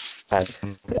pants.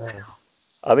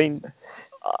 I mean...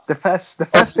 The first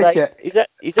picture...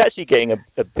 He's actually getting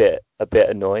a bit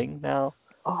annoying now.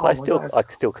 Oh, but I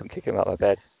still couldn't kick him out of my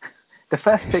bed. The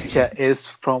first picture is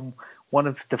from one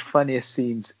of the funniest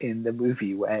scenes in the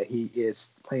movie where he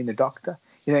is playing a doctor.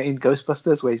 In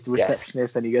Ghostbusters where he's the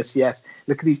receptionist and he goes, "Yes,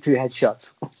 look at these two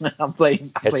headshots. I'm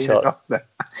playing a doctor."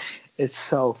 He's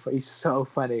so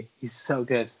funny. He's so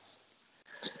good.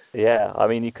 Yeah, I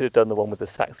mean, you could have done the one with the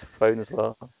saxophone as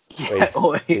well. Yeah,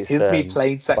 or here's me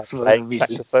playing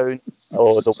saxophone.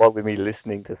 Or the one with me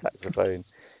listening to saxophone.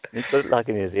 It looked like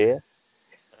in his ear.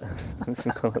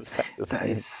 That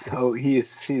is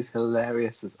he's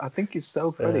hilarious. I think he's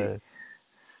so funny.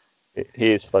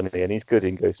 He is funny, and he's good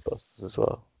in Ghostbusters as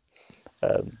well.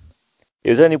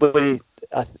 It was only when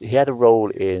he had a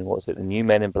role in, what was it, The New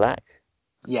Men in Black?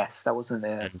 Yes, that wasn't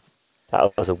there.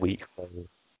 That was a weak role.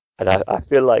 And I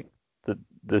feel like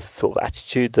the sort of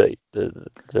attitude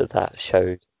that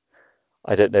showed,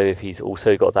 I don't know if he's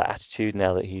also got that attitude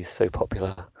now that he's so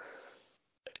popular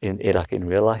in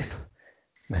real life.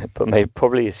 But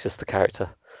probably it's just the character.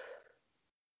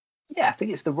 Yeah, I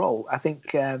think it's the role. I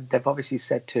think they've obviously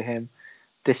said to him,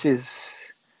 this is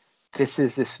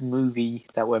this movie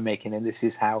that we're making, and this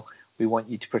is how we want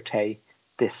you to portray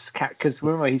this character. Because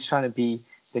remember, he's trying to be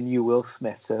the new Will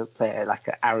Smith, so play like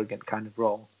an arrogant kind of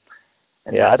role.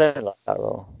 And I don't like that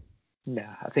role. No,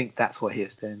 I think that's what he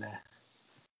was doing there.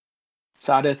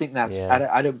 So I don't think that's. Yeah.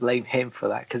 I don't blame him for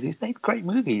that because he's made great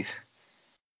movies.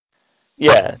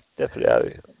 Yeah,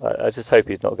 definitely. I just hope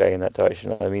he's not going in that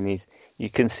direction. I mean, you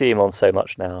can see him on so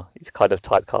much now. He's kind of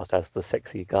typecast as the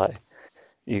sexy guy.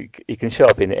 He can show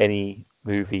up in any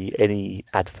movie, any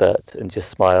advert, and just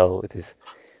smile with his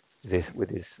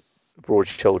broad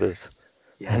shoulders,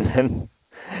 and then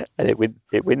it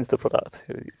wins the product.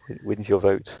 It wins your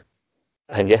vote.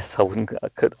 And yes, I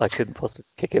couldn't possibly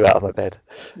kick him out of my bed.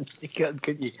 You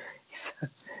could you?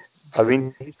 I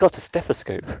mean, he's got a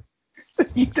stethoscope.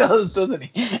 He does, doesn't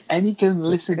he? And he can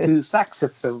listen to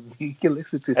saxophone. He can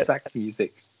listen to sax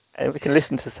music. And we can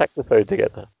listen to saxophone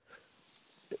together.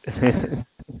 There's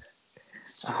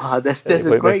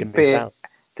a great bit.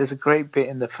 There's a great bit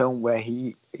in the film where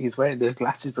he's wearing those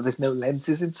glasses, but there's no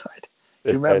lenses inside.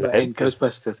 You remember in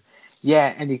Ghostbusters?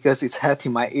 Yeah, and he goes, "It's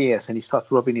hurting my ears," and he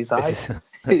starts rubbing his eyes.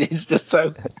 It's just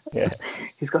so. Yeah.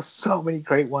 He's got so many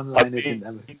great one-liners in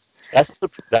them.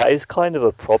 That is kind of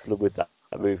a problem with that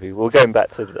movie. We're going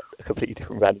back to a completely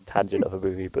different random tangent of a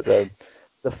movie, but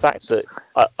the fact that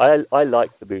I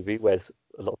like the movie, whereas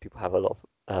a lot of people have a lot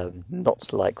of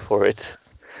not like for it,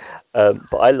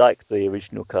 but I like the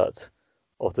original cut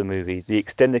of the movie. The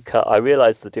extended cut, I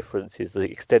realise the difference is the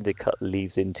extended cut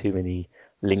leaves in too many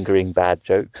lingering bad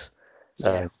jokes.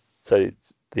 So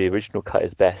the original cut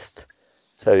is best.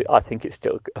 So I think it's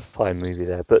still a fine movie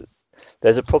there. But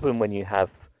there's a problem when you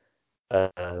have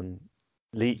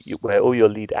where all your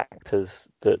lead actors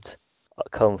that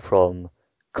come from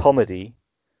comedy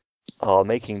are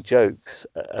making jokes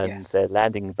and they're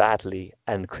landing badly,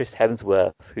 and Chris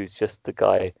Hemsworth, who's just the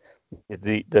guy,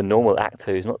 the normal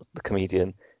actor who's not the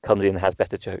comedian, comes in and has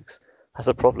better jokes. That's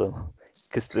a problem,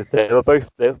 because they're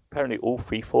apparently all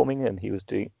free-forming, and he was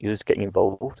getting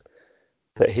involved,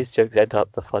 but his jokes end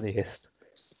up the funniest.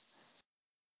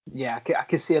 Yeah, I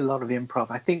can see a lot of improv.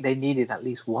 I think they needed at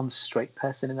least one straight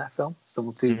person in that film,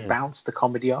 someone to bounce the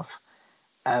comedy off,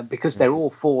 because they're all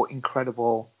four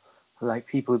incredible, like,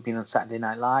 people who've been on Saturday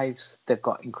Night Lives. They've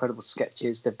got incredible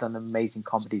sketches. They've done amazing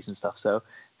comedies and stuff. So,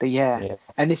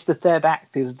 and it's the third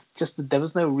act. There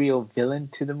was no real villain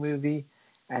to the movie,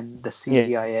 and the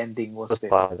CGI ending was a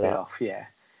bit off. Yeah,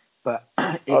 but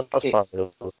sorry,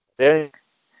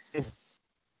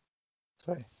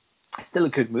 it's still a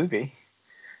good movie.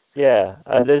 Yeah,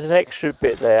 and there's an extra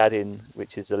bit they add in,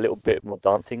 which is a little bit more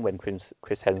dancing when Chris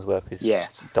Hemsworth is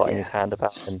darting his hand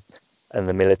about, and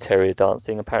the military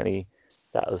dancing. Apparently,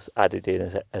 that was added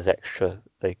in as extra.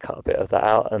 They cut a bit of that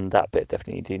out, and that bit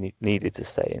definitely needed to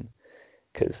stay in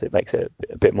because it makes it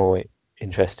a bit more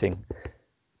interesting.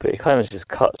 But it kind of just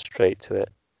cut straight to it.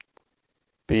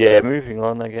 But yeah, moving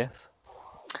on, I guess.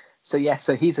 So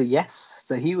he's a yes.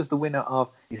 So he was the winner of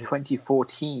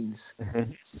 2014's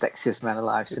Sexiest Man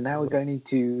Alive. So now we're going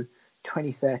into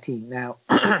 2013. Now,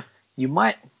 you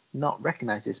might not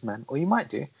recognize this man, or you might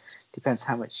do. Depends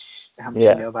how much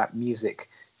you know about music.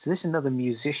 So this is another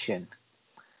musician,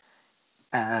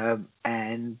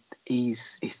 and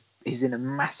he's in a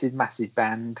massive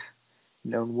band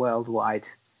known worldwide.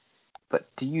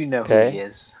 But do you know who he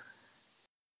is?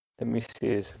 Let me see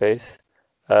his face.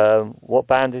 What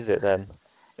band is it then?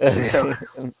 So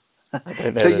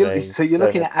you're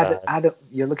looking at Adam.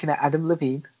 You're looking at Adam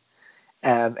Levine,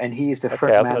 and he is the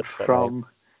frontman from.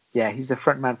 Yeah, he's the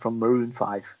frontman from Maroon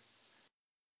 5.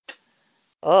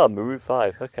 Oh, Maroon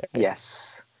 5. Okay.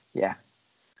 Yes. Yeah.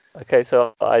 Okay,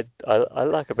 so I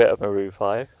like a bit of Maroon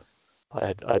 5.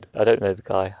 I don't know the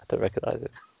guy. I don't recognize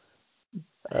it.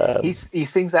 He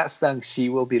sings that song "She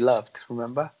Will Be Loved."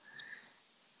 Remember?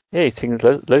 Yeah, he sings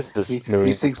loads of he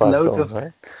sings loads songs,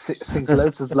 right? Sings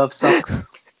loads of love songs.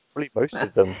 Probably most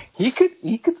of them. He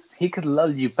could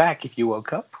lull you back if you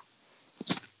woke up.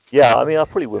 Yeah, I mean, I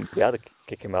probably wouldn't be able to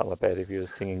kick him out of my bed if he was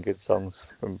singing good songs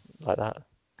from like that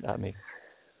at me.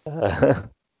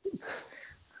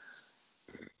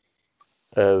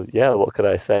 Yeah, what could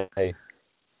I say?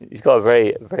 He's got a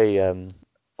very, very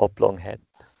oblong head.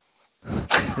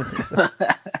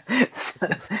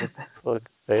 What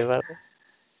can I say about it?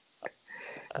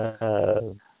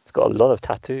 It's got a lot of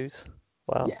tattoos.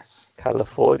 Wow. Yes.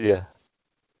 California.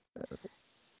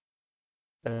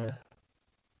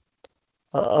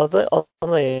 Are they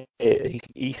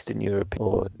Eastern European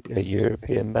or a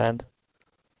European band?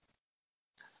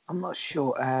 I'm not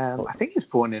sure. I think he's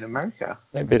born in America.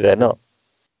 Maybe they're not.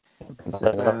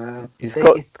 He's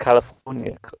got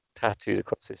California tattooed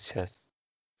across his chest.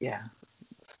 Yeah.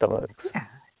 Stomachs.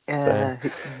 Yeah.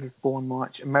 He's born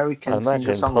March. American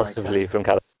singer-songwriter. Possibly from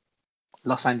California.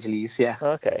 Los Angeles, yeah.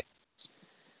 Okay.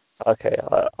 I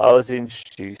was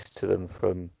introduced to them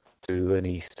through an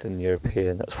Eastern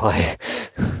European. That's why.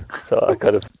 So I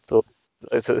kind of thought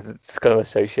it's kind of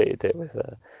associated it with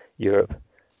Europe.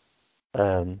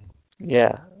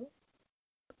 Yeah.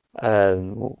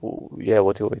 Yeah.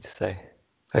 What do you want me to say?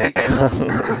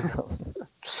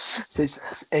 So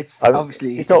it's I,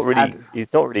 obviously he's not it's really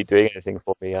he's not really doing anything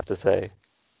for me, I have to say.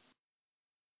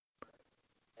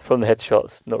 From the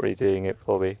headshots, not really doing it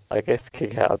for me. I guess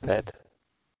kick out of bed.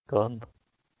 Gone.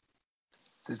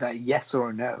 so is that yes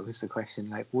or no is the question.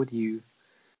 Like, would you?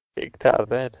 Kicked out of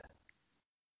bed.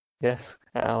 Yes,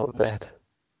 out of bed.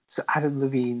 So Adam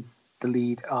Levine, the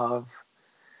lead of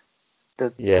the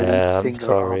lead Yeah, I'm singer of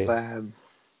sorry.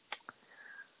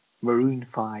 Maroon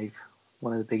 5,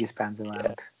 one of the biggest bands Yeah.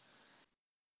 around.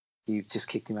 You just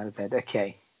kicked him out of bed.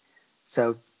 Okay.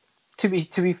 So to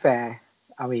be fair,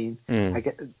 I mean, Mm.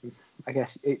 I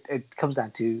guess it comes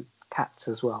down to tats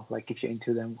as well, like if you're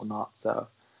into them or not. So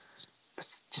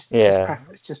it's Yeah.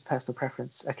 just personal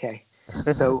preference. Okay.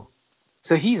 So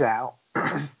he's out.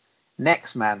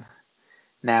 Next man.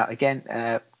 Now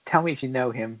again, tell me if you know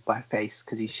him by face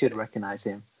because you should recognize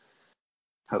him.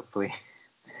 Hopefully,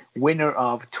 winner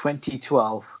of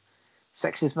 2012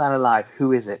 Sexiest Man Alive.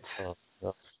 Who is it? Oh,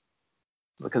 gosh.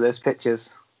 Look at those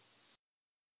pictures.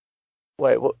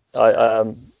 Wait, what? I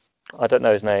don't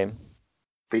know his name.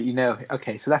 But you know,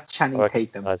 okay, so that's I Channing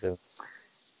Tatum. recognize him.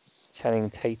 Channing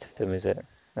Tatum, is it?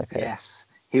 Okay. Yes,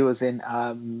 he was in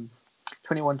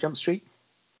 21 Jump Street.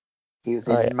 He was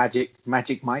Oh in yeah.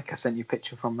 Magic Mike. I sent you a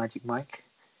picture from Magic Mike.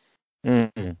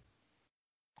 Mm.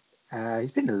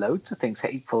 He's been in loads of things.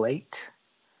 Hateful Eight,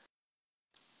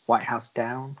 White House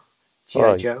Down, G.I.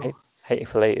 Oh, Joe.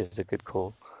 Hateful Eight is a good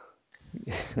call.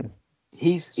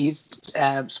 He's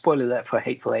spoiler alert for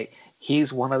Hateful Eight.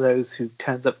 He's one of those who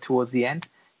turns up towards the end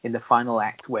in the final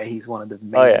act where he's one of the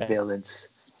main villains.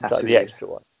 That's Like who the he is. extra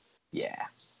one. Yeah.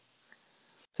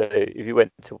 So if you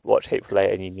went to watch Hateful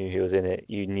Eight and you knew he was in it,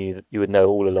 you would know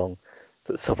all along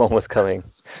that someone was coming.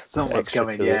 Someone's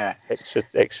coming, yeah.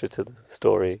 Extra to the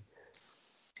story.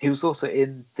 He was also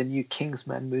in the new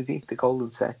Kingsman movie, The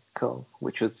Golden Circle,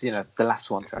 which was, the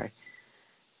last one, sorry.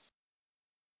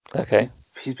 Okay.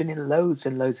 He's been in loads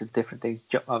and loads of different things.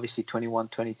 Obviously, 21,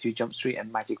 22 Jump Street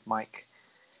and Magic Mike.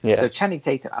 Yeah. So Channing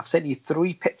Tatum, I've sent you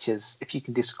 3 pictures. If you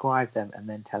can describe them and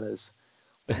then tell us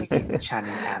when you kick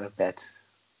Channing out of bed.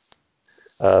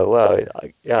 Well,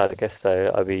 I guess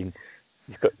so. I mean,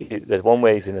 there's one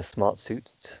where he's in a smart suit,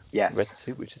 Yes. red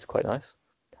suit, which is quite nice.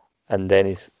 And then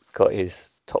he's got his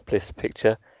topless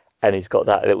picture, and he's got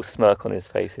that little smirk on his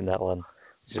face in that one,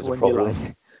 which is a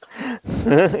problem.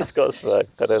 He's got a smirk.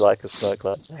 I don't like a smirk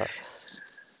like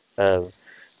that.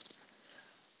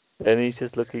 And he's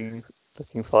just looking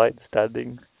fine,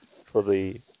 standing for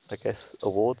the, I guess,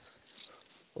 awards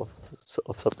of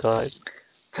some kind.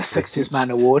 The Sexiest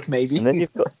Man Award, maybe. And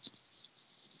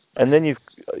then you've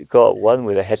got one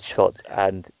with a headshot,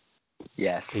 and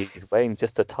yes, he's wearing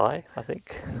just a tie, I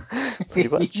think. Pretty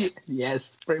much.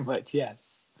 Yes, pretty much.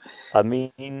 Yes. I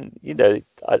mean, the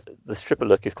stripper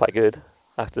look is quite good,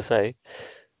 I have to say.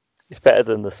 It's better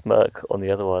than the smirk on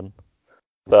the other one.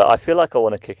 But I feel like I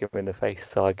want to kick him in the face,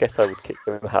 so I guess I would kick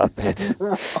him out of bed.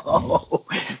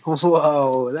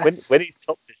 Whoa! When he's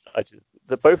topless,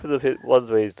 both of the ones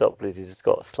where he's topless, he's just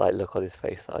got a slight look on his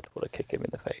face. I'd want to kick him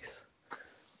in the face.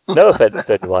 No offense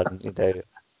to anyone,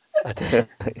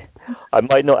 I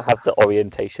might not have the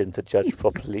orientation to judge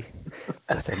properly,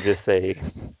 but I'm just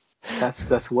saying.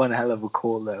 That's one hell of a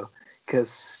call, though,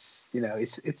 because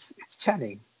it's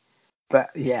Channing. But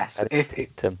yes,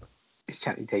 it's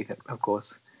Channing Tatum, of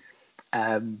course.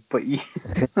 But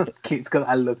it's got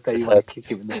that look that you want to kick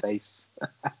him in the face.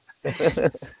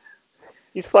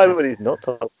 He's fine when he's not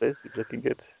topless. He's looking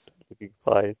good, looking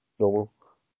fine, normal.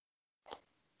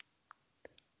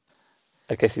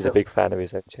 I guess he's a big fan of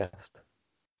his own chest.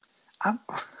 I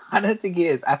don't think he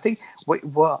is. I think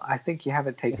what I think you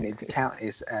haven't taken into account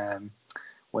is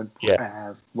when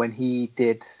he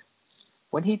did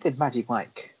Magic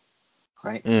Mike,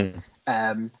 right?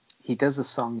 He does a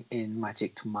song in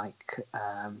Magic Mike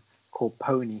called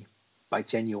Pony by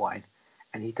Genuine,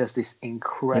 and he does this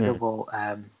incredible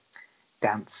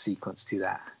dance sequence to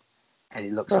that, and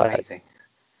it looks amazing.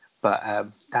 But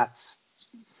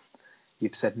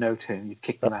you've said no to him. You've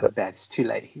kicked him out of bed. It's too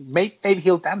late. Maybe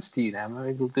he'll dance to you now.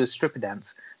 Maybe he'll do a stripper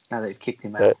dance now that you've kicked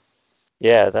him out.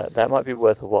 Yeah, that might be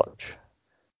worth a watch.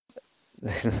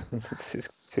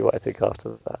 See what I think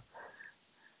after that.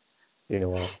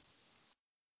 While.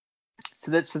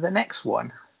 So the next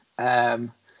one,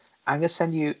 I'm gonna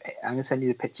send you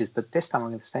the pictures, but this time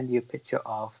I'm gonna send you a picture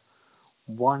of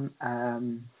one.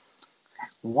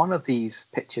 One of these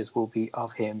pictures will be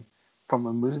of him from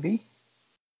a movie.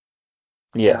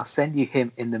 Yeah. And I'll send you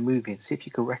him in the movie and see if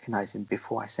you can recognize him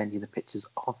before I send you the pictures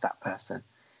of that person.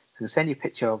 going to send you a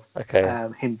picture of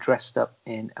Okay. him dressed up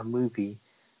in a movie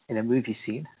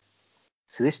scene.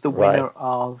 So this is the Right. winner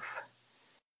of,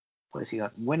 what has he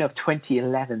got? Winner of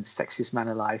 2011 Sexiest Man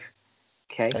Alive.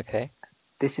 Okay. Okay.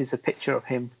 This is a picture of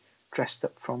him dressed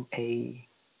up from a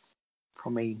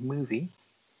movie.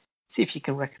 See if you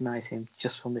can recognize him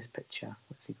just from this picture.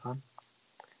 Where's he gone?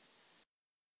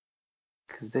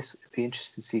 Because this would be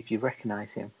interesting to see if you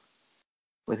recognize him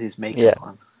with his makeup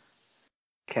on.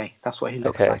 Okay, that's what he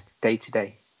looks like day to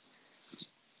day.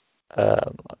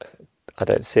 I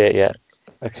don't see it yet.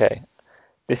 Okay.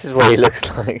 This is what he looks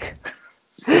like.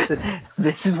 This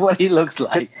is what he looks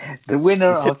like. The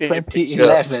winner of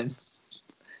 2011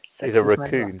 Is a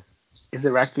raccoon. Is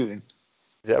a raccoon.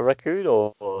 Is it a raccoon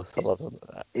or some other?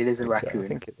 It is a raccoon. I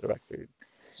think it's a raccoon.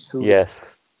 Who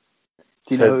Yes.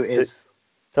 Do you know who it is?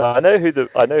 So I know who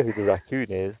the raccoon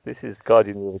is. This is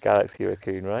Guardians of the Galaxy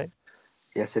raccoon, right?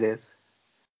 Yes, it is.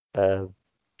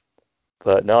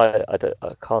 But no, I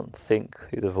can't think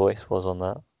who the voice was on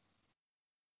that.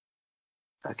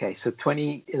 Okay, so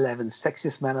 2011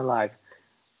 Sexiest Man Alive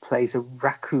plays a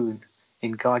raccoon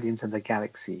in Guardians of the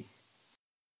Galaxy.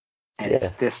 And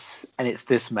it's this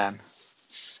man.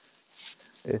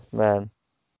 This man.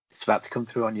 It's about to come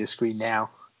through on your screen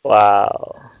now.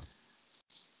 Wow.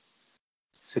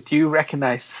 So do you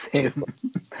recognize him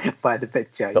by the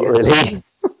picture? Not yes. really.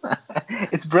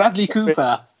 It's Bradley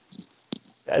Cooper.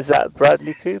 Is that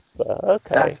Bradley Cooper?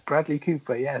 Okay. That's Bradley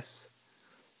Cooper, yes.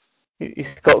 He's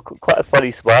got quite a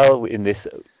funny smile in this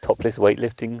topless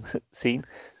weightlifting scene.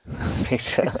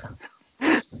 Picture.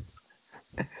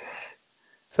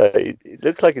 So it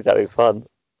looks like he's having fun.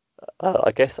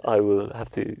 I guess I will have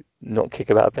to not kick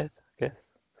him out of bed, I guess.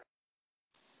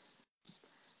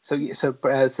 So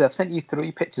I've sent you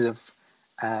 3 pictures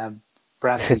of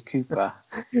Bradley Cooper.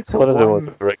 So one of them was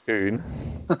a raccoon.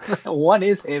 One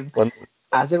is him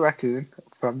as a raccoon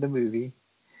from the movie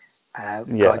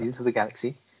Guardians of the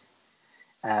Galaxy.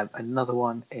 Another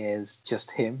one is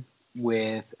just him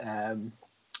with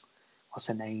what's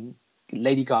her name?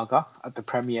 Lady Gaga at the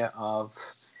premiere of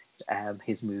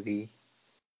his movie.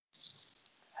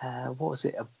 What was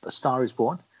it? A Star Is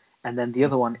Born. And then the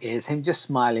other one is him just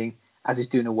smiling as he's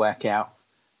doing a workout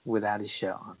without his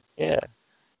shirt on. Yeah.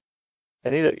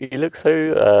 And he looks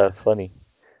so funny.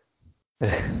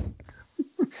 I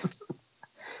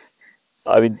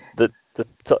mean,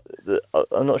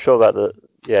 I'm not sure about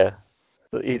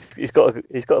but he's got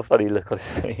a funny look on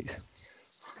his face.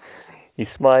 He's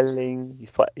smiling.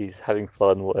 He's having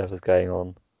fun. Whatever's going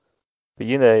on. But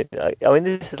I mean,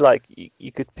 this is like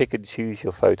you could pick and choose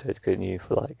your photos, couldn't you?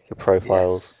 For like your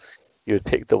profiles, you would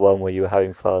pick the one where you were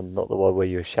having fun, not the one where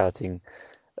you were shouting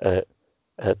at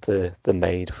the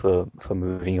maid for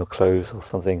moving your clothes or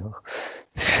something, or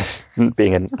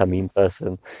being a mean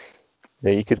person.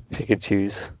 You could pick and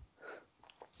choose.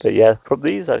 But yeah, from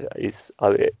these, the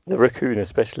raccoon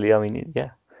especially. I mean,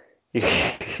 yeah, you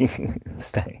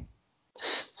stay.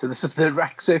 So this is the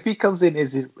So if he comes in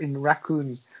in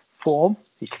raccoon form,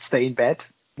 he could stay in bed.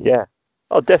 Yeah.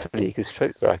 Oh, definitely, he could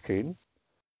stroke the raccoon.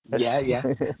 Yeah.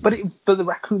 But the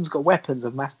raccoon's got weapons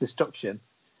of mass destruction.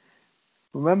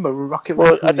 Remember, Rocket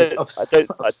Well, Raccoon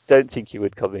I don't think he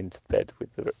would come into bed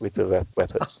with the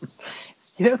weapon.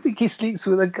 You don't think he sleeps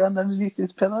with a gun underneath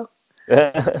his pillow?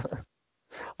 I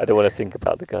don't want to think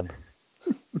about the gun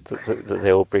that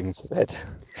they all bring to bed.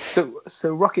 So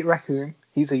Rocket Raccoon,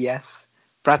 he's a yes.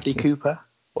 Bradley Cooper.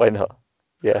 Why not?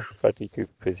 Yeah, Bradley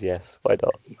Cooper's yes. Why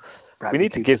not? Bradley We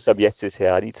need to give some yeses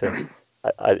here. I need to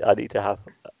have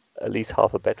at least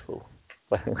half a bed full.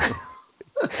 I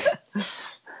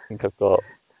think I've got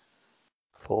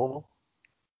 4.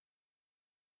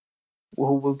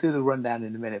 Well, we'll do the rundown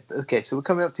in a minute. Okay, so we're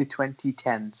coming up to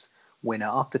 2010's winner.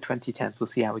 After 2010, we'll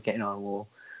see how we're getting on. We'll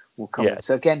come in.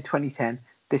 So again, 2010,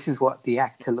 this is what the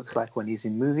actor looks like when he's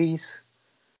in movies.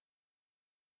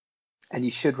 And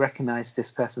you should recognize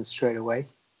this person straight away.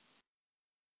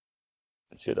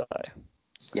 Should I?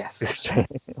 Yes.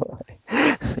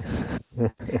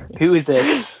 Who is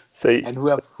this? And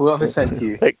whoever sent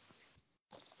you?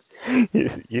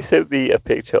 You sent me a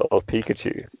picture of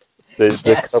Pikachu. The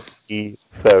cuddly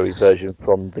furry version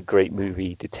from the great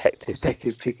movie Detective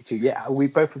Pikachu. Yeah, we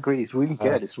both agree. It's really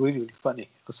good. It's really, really funny. I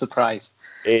was surprised.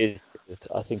 It is.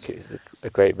 I think it's a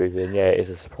great movie, and yeah, it is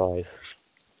a surprise.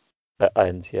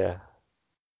 And yeah.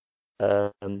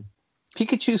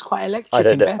 Pikachu's quite electric. I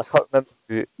don't know. I can't remember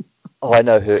who. Oh, I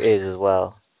know who it is as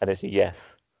well, and it's a yes.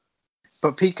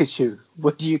 But Pikachu,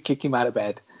 would you kick him out of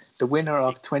bed? The winner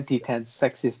of 2010's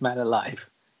Sexiest Man Alive.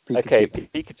 Pikachu. Okay,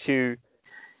 Pikachu,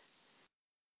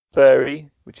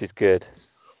 furry, which is good,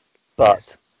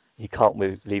 but he can't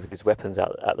leave his weapons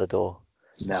out at the door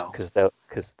No.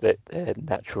 because they're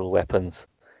natural weapons,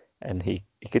 and he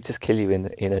could just kill you in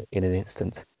an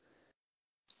instant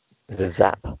with a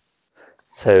zap.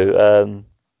 So,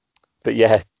 but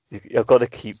yeah, I've got to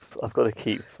keep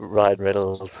Ryan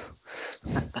Reynolds.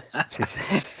 I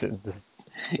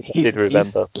did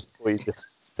remember before you just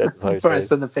said the photos.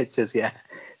 First on the pictures, yeah.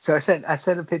 So I sent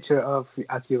a picture of,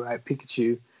 as you right,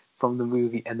 Pikachu from the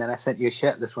movie, and then I sent you a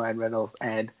shirtless Ryan Reynolds,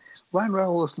 and Ryan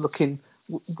Reynolds looking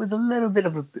with a little bit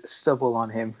of a stubble on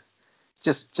him,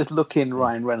 just looking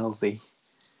Ryan Reynoldsy.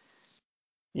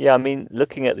 Yeah, I mean,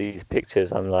 looking at these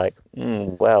pictures, I'm like,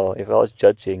 well, if I was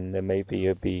judging, then maybe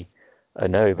it'd be a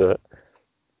no,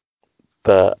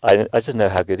 but I just know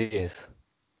how good he is.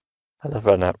 I love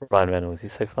Ryan Reynolds.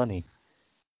 He's so funny.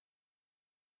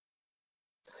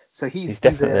 So he's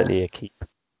definitely a keep.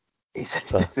 It's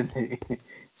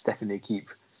definitely a keep.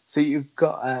 So you've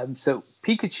got so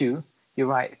Pikachu. You're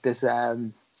right. There's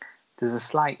a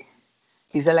slight.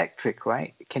 He's electric,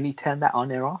 right? Can he turn that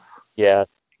on or off? Yeah.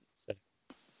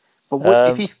 But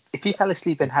what, if he fell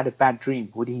asleep and had a bad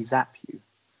dream, would he zap you?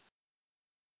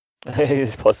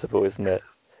 It's possible, isn't it?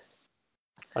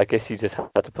 I guess you just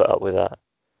have to put up with that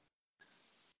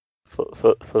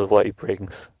for what he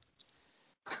brings.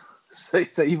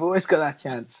 So you've always got that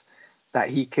chance that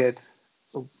he could.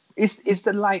 Is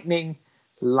the lightning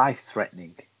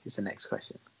life-threatening? Is the next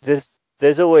question.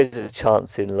 There's always a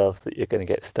chance in love that you're going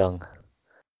to get stung.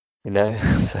 You know.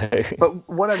 So. But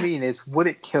what I mean is, would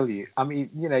it kill you? I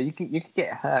mean, you can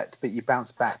get hurt, but you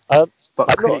bounce back. But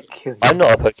could it kill you? I'm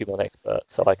not a Pokemon expert,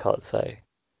 so I can't say.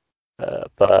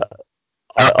 But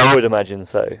I would imagine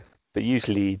so. But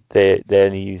usually they're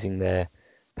only using their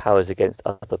powers against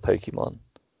other Pokemon.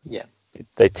 Yeah.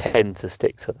 They tend to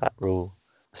stick to that rule,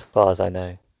 as far as I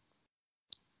know.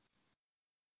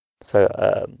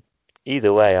 So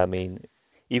either way, I mean,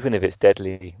 even if it's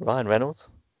deadly, Ryan Reynolds,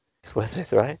 it's worth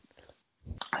it, right?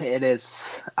 It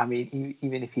is. I mean,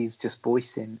 even if he's just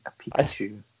voicing a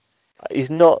Pikachu. He's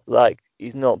not. Well,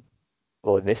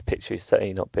 in this picture, he's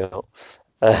certainly not built.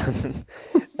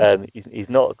 He's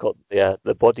not got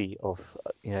the body of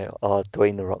our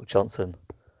Dwayne the Rock Johnson,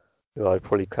 who I'd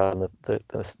probably crown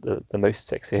the most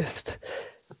sexiest.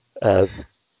 But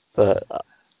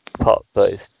apart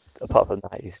from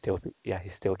that, he's still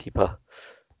a keeper.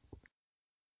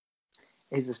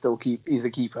 He's a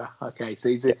keeper. Okay, so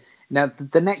now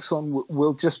the next one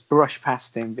we'll just brush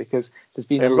past him because there's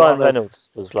been Ryan Reynolds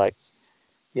was like.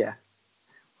 Yeah.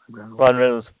 Ryan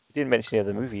Reynolds. You didn't mention any of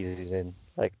the movies he's in.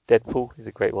 Like Deadpool is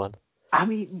a great one. I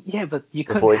mean, yeah, but you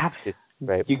couldn't have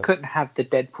the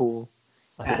Deadpool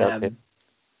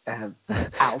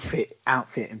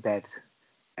outfit in bed.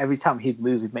 Every time he'd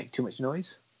move, he'd make too much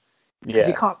noise. Because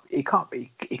he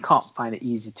can't find it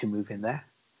easy to move in there.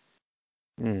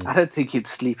 I don't think he'd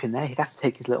sleep in there. He'd have to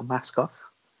take his little mask off,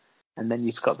 and then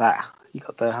you've got the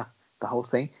whole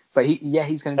thing. But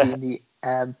he's going to be in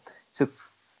the so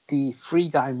the Free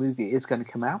Guy movie is going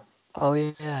to come out. Oh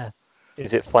yeah,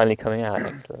 is it finally coming out?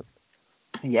 Excellent.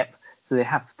 Yep. So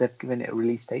they've given it a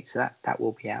release date, so that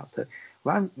will be out. So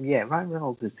Ryan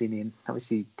Reynolds has been in.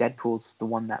 Obviously, Deadpool's the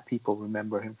one that people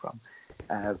remember him from.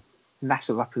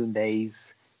 National Lampoon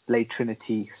Days, Blade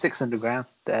Trinity, Six Underground,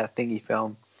 the thingy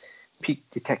film,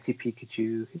 Detective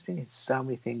Pikachu. He's been in so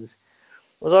many things.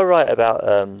 Was I right about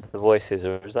the voices,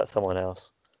 or is that someone else?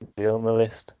 Is he on the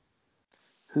list?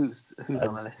 Who's on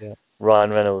the list? Yeah.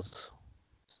 Ryan Reynolds.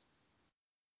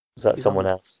 Is that someone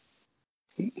else?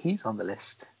 He's on the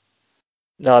list.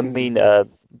 No, I mean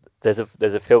there's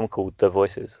a film called The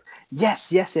Voices. Yes.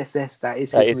 That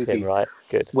is his movie, him, right?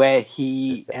 Good. Where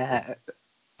he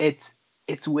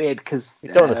it's weird because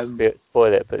you don't want to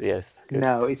spoil it, but yes. Good.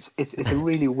 No, it's a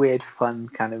really weird, fun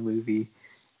kind of movie,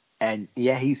 and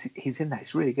yeah, he's in that.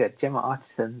 It's really good. Gemma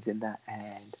Arterton's in that,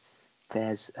 and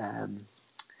there's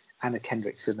Anna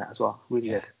Kendrick's in that as well. Really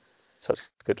good. Such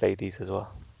good ladies as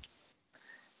well.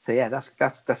 So yeah, that's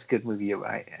a good movie. You're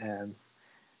right.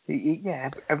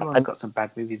 Everyone's got some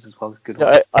bad movies as well as good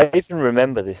ones. I even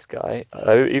remember this guy.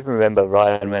 I even remember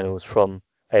Ryan Reynolds from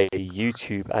a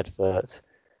YouTube advert.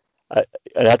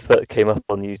 An advert came up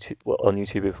on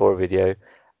YouTube before a video,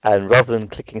 and rather than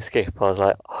clicking skip, I was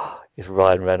like, "Oh, it's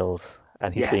Ryan Reynolds,"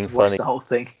 and he's being funny. The whole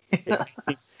thing.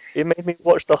 It made me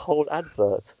watch the whole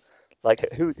advert.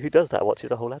 Like, who does that? Watches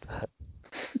the whole advert?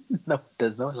 No,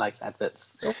 there's no one likes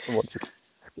adverts. No one watches.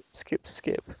 Skip.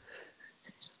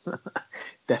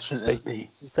 Definitely.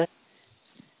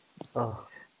 Oh.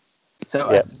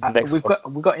 So we've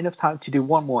got enough time to do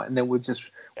one more, and then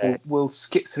we'll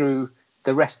skip through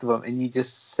the rest of them, and you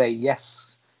just say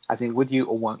yes, as in would you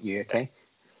or won't you? Okay.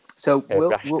 So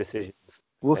rash decisions.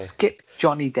 we'll Okay. skip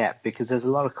Johnny Depp because there's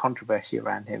a lot of controversy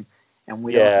around him, and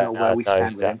we don't know where we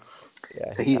stand with him.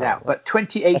 Yeah, So he's out. But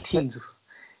 2018,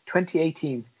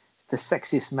 the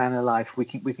sexiest man alive. We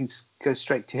can go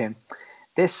straight to him.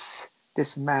 This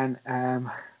man.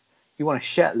 You want a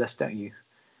shirtless, don't you?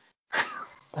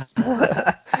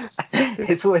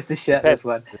 It's always the shirtless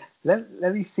one.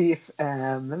 Let me see if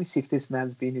this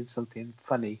man's been in something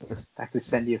funny. I could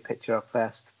send you a picture of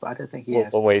first, but I don't think he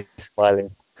has. Always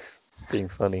smiling, being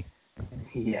funny.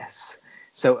 Yes.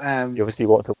 So You obviously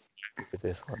want to watch with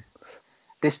this one.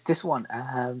 This one.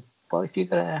 Well, if you're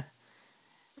gonna,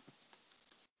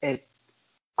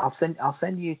 I'll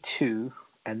send you two,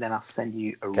 and then I'll send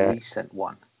you a recent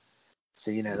one.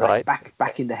 So like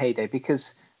back in the heyday,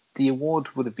 because the award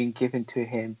would have been given to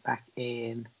him back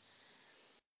in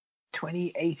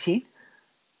 2018.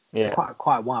 Yeah. So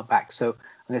quite a while back. So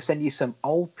I'm going to send you some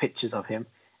old pictures of him,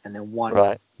 and then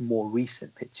one more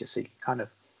recent picture, so you can kind of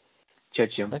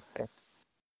judge him. Okay.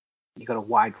 You got a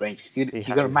wide range. You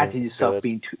got to imagine yourself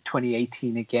being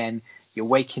 2018 again. You're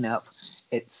waking up.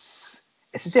 It's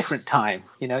a different time.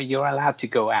 You're allowed to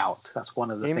go out. That's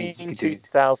one of the things you can do.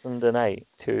 2008.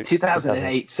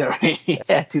 2008. Sorry,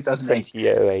 yeah, 2008.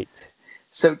 2008.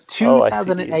 So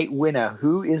 2008 winner.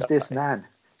 Who is this man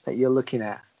that you're looking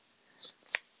at?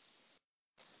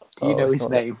 Do you know his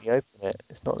name?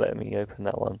 It's not letting me open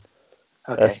that one.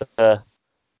 Okay.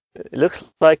 It looks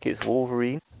like it's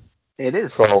Wolverine. It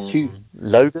is from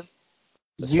Logan.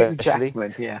 Hugh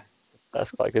Jackman. Yeah.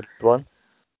 That's quite a good one.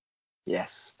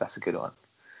 Yes, that's a good one.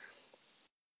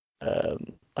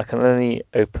 I can only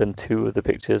open two of the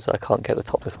pictures. I can't get the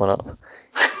topless one up.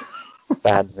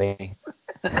 Bad me.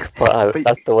 But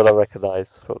that's the one I recognise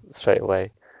straight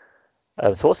away.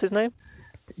 So what's his name?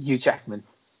 Hugh Jackman.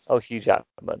 Oh, Hugh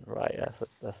Jackman. Right.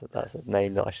 That's a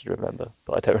name that I should remember,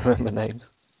 but I don't remember names.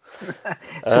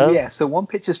 So one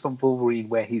picture's from Wolverine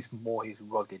where he's more his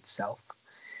rugged self,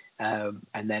 and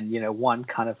then one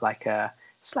kind of like a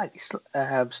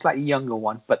slightly younger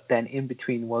one, but then in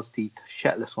between was the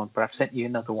shirtless one. But I've sent you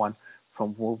another one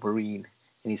from Wolverine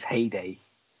in his heyday.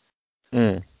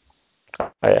 Oh,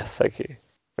 yes, thank you.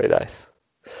 Very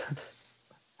nice.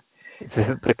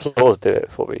 The claws do it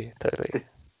for me, totally.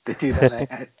 They do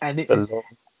that, and the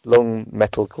long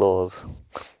metal claws.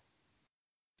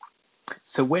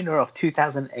 So winner of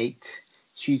 2008,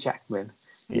 Hugh Jackman.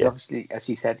 He's obviously, as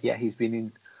you said, he's been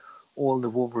in all the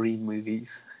Wolverine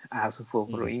movies as a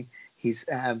Wolverine. He's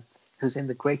who's in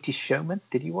The Greatest Showman.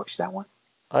 Did you watch that one?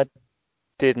 I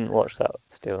didn't watch that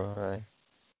still. No.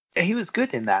 He was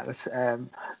good in that.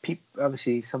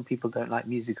 Obviously, some people don't like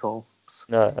musicals.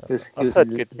 No, I've heard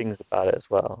good things about it as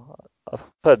well. I've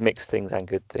heard mixed things and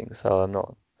good things, so I'm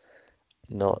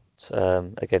not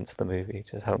against the movie.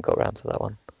 Just haven't got around to that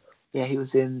one. Yeah, he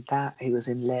was in that. He was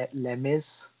in Les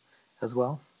Mis as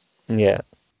well. Yeah.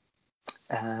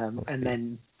 And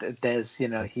then there's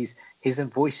he's in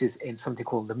voices in something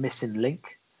called The Missing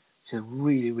Link, which is a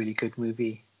really, really good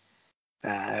movie.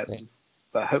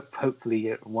 But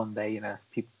hopefully one day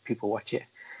people watch it.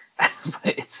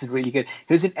 But it's really good.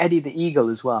 He was in Eddie the Eagle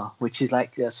as well, which is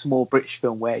like a small British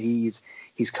film where he's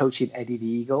coaching Eddie the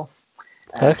Eagle.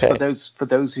 For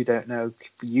those who don't know,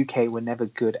 the UK were never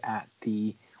good at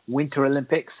the Winter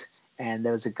Olympics, and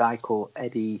there was a guy called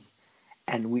Eddie,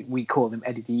 and we call him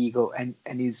Eddie the Eagle, and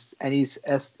it's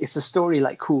a story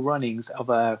like Cool Runnings of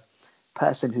a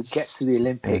person who gets to the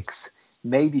Olympics,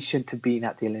 maybe shouldn't have been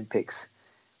at the Olympics.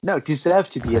 No,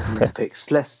 deserved to be at the Olympics.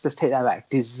 Let's take that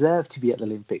back. Deserved to be at the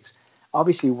Olympics.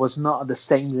 Obviously was not at the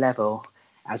same level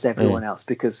as everyone else,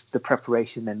 because the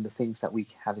preparation and the things that we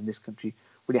have in this country,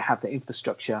 we didn't have the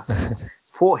infrastructure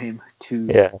for him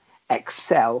to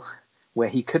excel where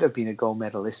he could have been a gold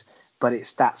medalist. But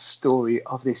it's that story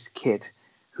of this kid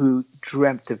who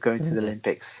dreamt of going to the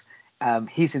Olympics.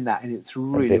 He's in that, and it's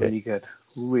really, really good.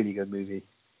 Really good movie.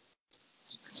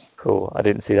 Cool. I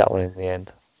didn't see that one in the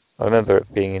end. I remember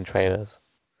it being in trailers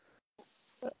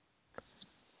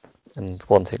and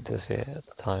wanting to see it at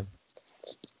the time.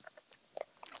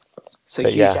 So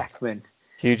Hugh Jackman.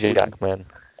 Hugh Jackman.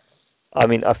 I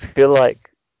mean, I feel like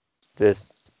there's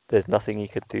nothing he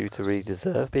could do to really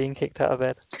deserve being kicked out of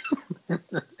bed.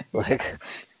 Like,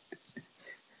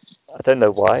 I don't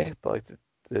know why, but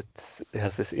it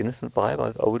has this innocent vibe.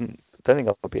 I don't think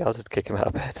I would be able to kick him out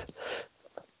of bed.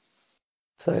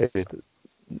 So,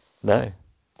 no.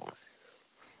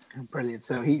 Brilliant.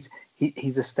 So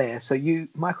he's a stayer. So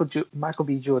Michael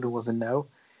B. Jordan was a no.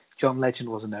 John Legend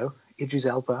was a no. Idris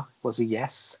Elba was a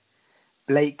yes.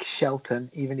 Blake Shelton,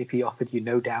 even if he offered you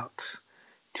No Doubt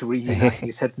to reunite,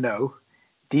 you said no.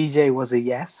 DJ was a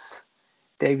yes.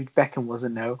 David Beckham was a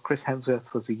no. Chris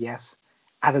Hemsworth was a yes.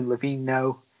 Adam Levine,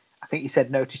 no. I think he said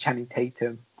no to Channing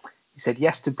Tatum. He said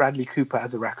yes to Bradley Cooper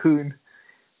as a raccoon.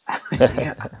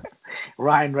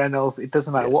 Ryan Reynolds, it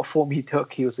doesn't matter what form he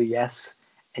took, he was a yes.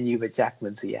 And Hugh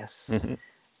Jackman's a yes.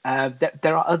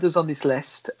 There are others on this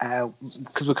list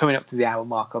because we're coming up to the hour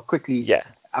mark. I'll quickly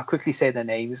say their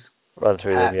names. Run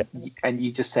through them, and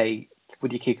you just say,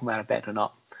 would you kick him out of bed or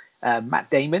not? Matt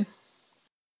Damon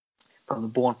from the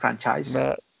Bourne franchise.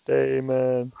 Matt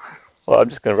Damon. Well, I'm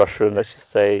just going to rush through them. Let's just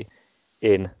say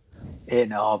in.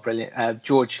 Oh, brilliant.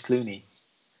 George Clooney.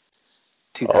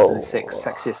 2006,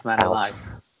 sexiest man alive.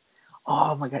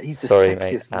 Oh my God, he's the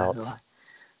sexiest man alive.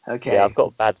 Okay. Yeah, I've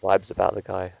got bad vibes about the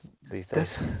guy these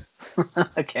days.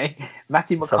 Okay.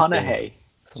 Matthew McConaughey.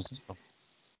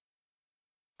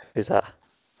 Who's that?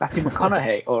 Matthew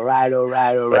McConaughey. All right.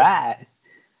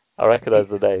 I recognise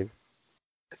the name.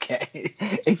 Okay.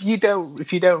 If you don't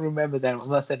remember them, I'm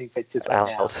not sending pictures right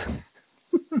now. Okay.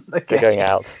 They're going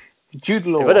out. Jude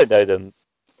Law. If I don't know them,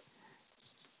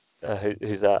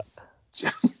 who's that?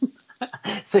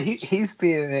 So he's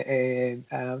been in.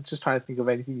 I'm just trying to think of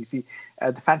anything you see.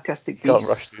 The Fantastic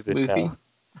Beasts movie.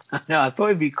 No, I thought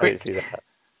it'd be quick. I didn't see that.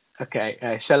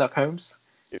 Okay, Sherlock Holmes.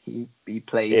 He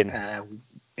played in.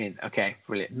 Okay,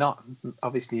 brilliant. Not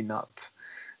obviously not.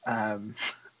 Not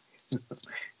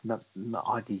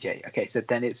RDJ. Okay, so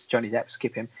then it's Johnny Depp.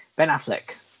 Skip him. Ben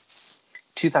Affleck.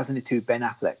 2002. Ben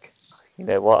Affleck. You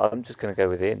know what? I'm just going to go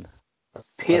with in.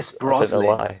 Pierce Brosnan. I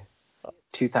don't know why.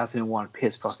 2001.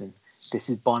 Pierce Brosnan. This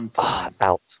is Bond.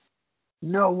 Out.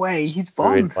 No way. He's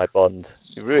Bond. Ruined my Bond.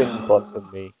 You ruined Bond for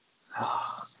me.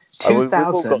 2000. We've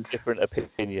all got different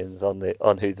opinions on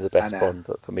who's the best Bond,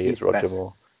 but for me it's Roger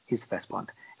Moore. He's the best Bond.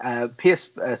 Pierce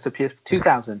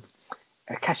 2000.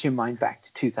 Cast your mind back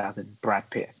to 2000. Brad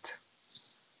Pitt.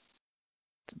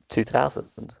 2000.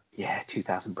 Yeah,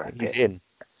 2000. Brad Pitt. He's in.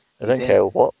 I don't care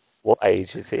what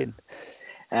age he's in.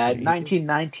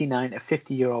 1999. A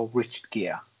 50-year-old Richard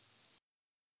Gere.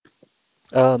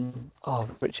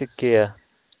 Richard Gere. I'm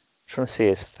trying to see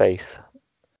his face.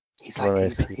 He's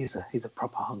a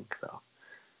proper hunk though.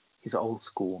 He's old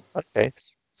school. Okay,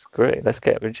 it's great. Let's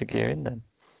get Richard Gere in then.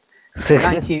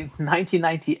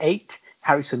 1998.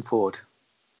 Harrison Ford.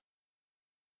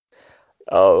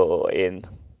 Oh, in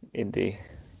Indy.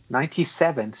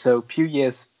 97. So a few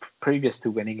years previous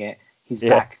to winning it, he's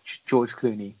back. George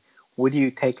Clooney. Would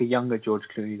you take a younger George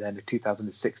Clooney than a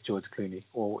 2006 George Clooney,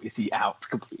 or is he out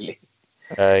completely?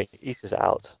 He's just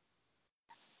out.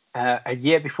 A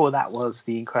year before that was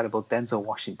the incredible Denzel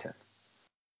Washington.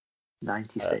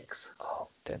 96.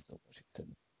 Denzel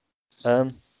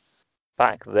Washington.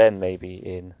 Back then, maybe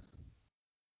in.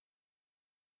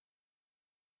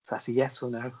 That's a yes or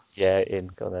no? Yeah, in.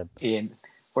 Go on then. In.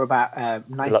 What about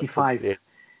 95?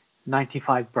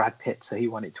 95 Brad Pitt, so he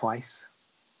won it twice.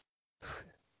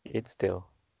 It's still.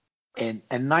 And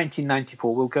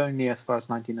 1994, we'll go near as far as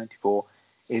 1994,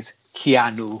 is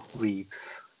Keanu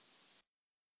Reeves.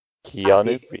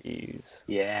 Keanu Reeves.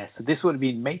 Yeah, so this would have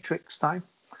been Matrix time.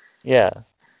 Yeah.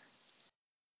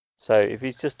 So if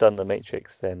he's just done the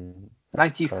Matrix, then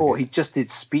 94. He just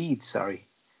did Speed. Sorry.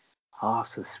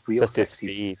 So it's real just sexy.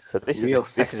 Speed. So this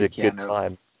is a good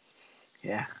time.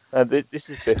 Yeah. This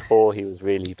is before he was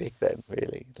really big. Then,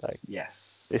 really,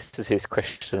 yes. This is his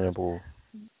questionable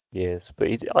years, but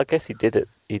I guess he did it.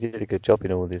 He did a good job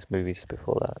in all these movies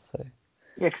before that. So.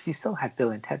 Yeah, because he still had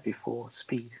Bill and Ted before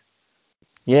Speed.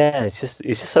 Yeah, it's just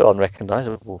so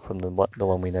unrecognizable from the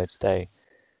one we know today.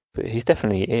 But he's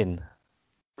definitely in.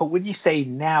 But would you say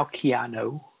now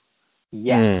Keanu?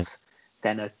 Yes.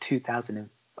 Then a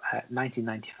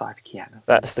 1995 Keanu.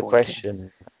 That's the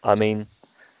question. I mean,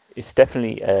 it's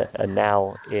definitely a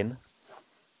now in.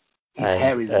 His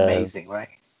hair is amazing, right?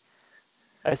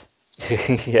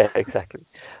 Yeah, exactly.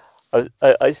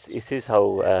 It's his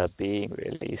whole being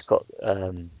really. He's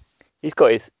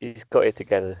got it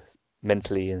together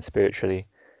mentally and spiritually,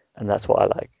 and that's what I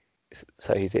like.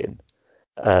 So he's in.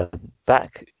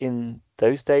 Back in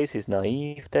those days, his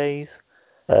naive days.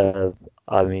 I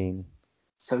mean.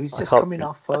 So he's just coming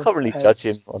off. I can't really judge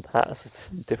him on that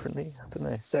differently. I don't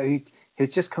know. So he was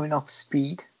just coming off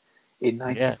Speed in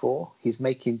 '94. Yeah. He's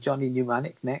making Johnny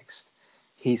Mnemonic next.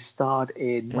 He starred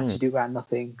in What You Do About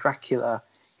Nothing, Dracula.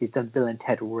 He's done Bill and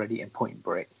Ted already, and Point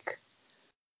Break.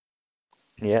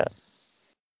 Yeah.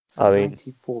 So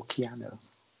 94 Keanu.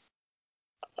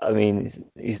 I mean,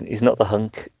 he's not the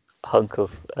hunk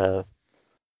of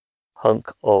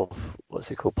what's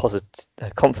it called,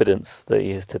 confidence that he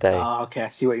is today. Oh, okay, I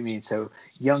see what you mean. So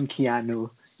young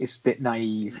Keanu is a bit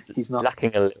naive. He's not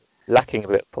lacking a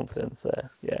bit of confidence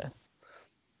there. Yeah,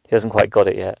 he hasn't quite got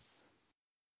it yet.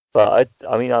 But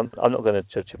I mean, I'm not going to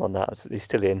judge him on that. He's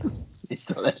still in. He's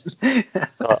still in.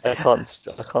 I can't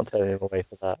turn him away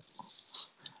for that.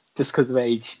 Just because of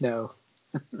age, no.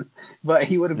 But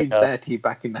he would have been Yeah. 30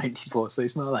 back in '94, so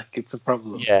it's not like it's a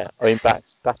problem. Yeah, I mean, back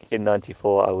in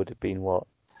 '94, I would have been what,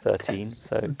 13.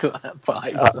 So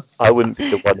 5. I wouldn't be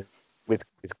the one with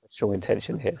questionable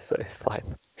intention here. So it's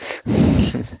fine.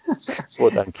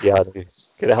 Well done, Keanu.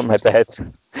 Get out of my bed.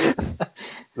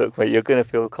 Look, mate, you're going to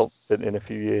feel confident in a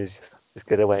few years. Just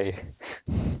get away.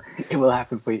 It will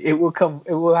happen for you. It will come.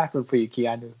 It will happen for you,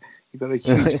 Keanu. You've got a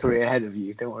huge career ahead of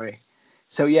you. Don't worry.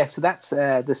 So yeah, so that's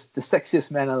the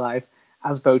sexiest men alive,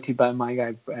 as voted by my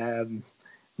guy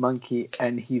Monkey,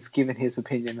 and he's given his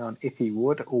opinion on if he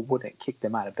would or wouldn't kick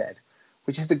them out of bed,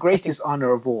 which is the greatest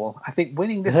honor of all. I think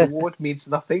winning this award means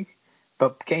nothing,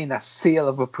 but getting that seal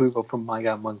of approval from my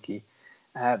guy Monkey.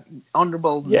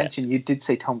 Honorable mention, you did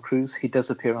say Tom Cruise. He does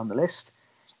appear on the list,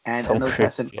 and Tom another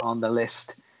Cruise, person on the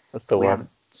list That's the we one. haven't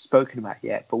spoken about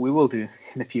yet, but we will do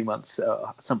in a few months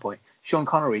at some point. Sean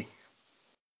Connery,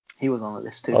 he was on the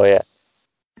list too. Oh yeah.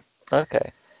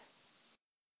 Okay.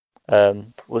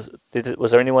 Was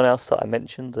there anyone else that I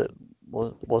mentioned that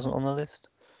wasn't on the list?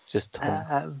 Just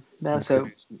Tom. No, Tom so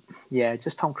Cruise. yeah,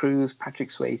 just Tom Cruise, Patrick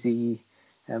Swayze,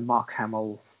 Mark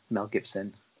Hamill, Mel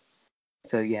Gibson.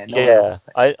 So yeah, no one Yeah, else.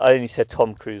 I only said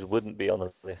Tom Cruise wouldn't be on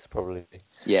the list probably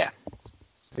Yeah,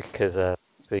 because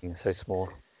being so small,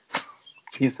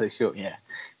 he's so short. Yeah,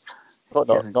 not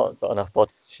Hasn't- got enough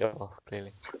body to show off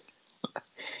clearly.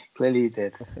 clearly he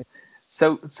did.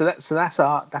 So that's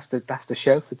the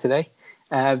show for today.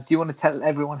 Do you want to tell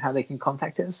everyone how they can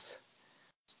contact us?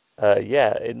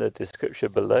 Yeah, in the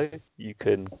description below you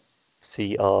can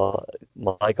see our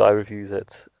My Guy reviews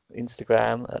at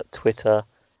Instagram, at Twitter,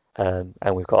 and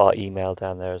we've got our email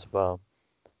down there as well.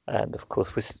 And of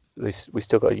course we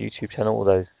still got a YouTube channel,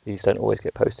 although these don't always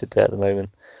get posted there at the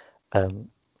moment. And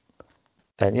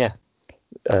yeah,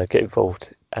 get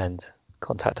involved and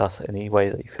contact us any way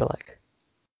that you feel like.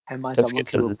 And my Don't God forget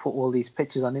Monkey to- will put all these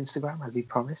pictures on Instagram as he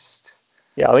promised.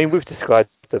 Yeah, I mean we've described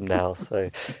them now, so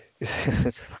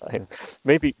it's fine.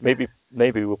 Maybe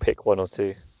we'll pick one or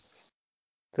two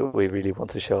that we really want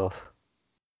to show off.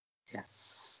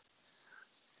 Yes.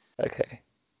 Okay.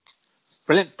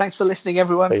 Brilliant. Thanks for listening,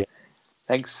 everyone. So, yeah.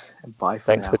 Thanks and bye for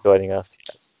Thanks now. for joining us.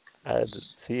 And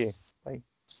see you. Bye.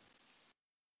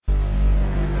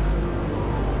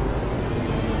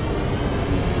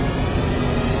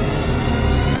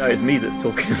 No, it's me that's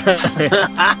talking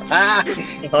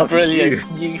about Brilliant.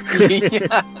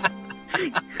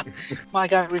 My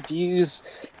Guy Reviews,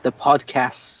 the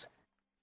podcast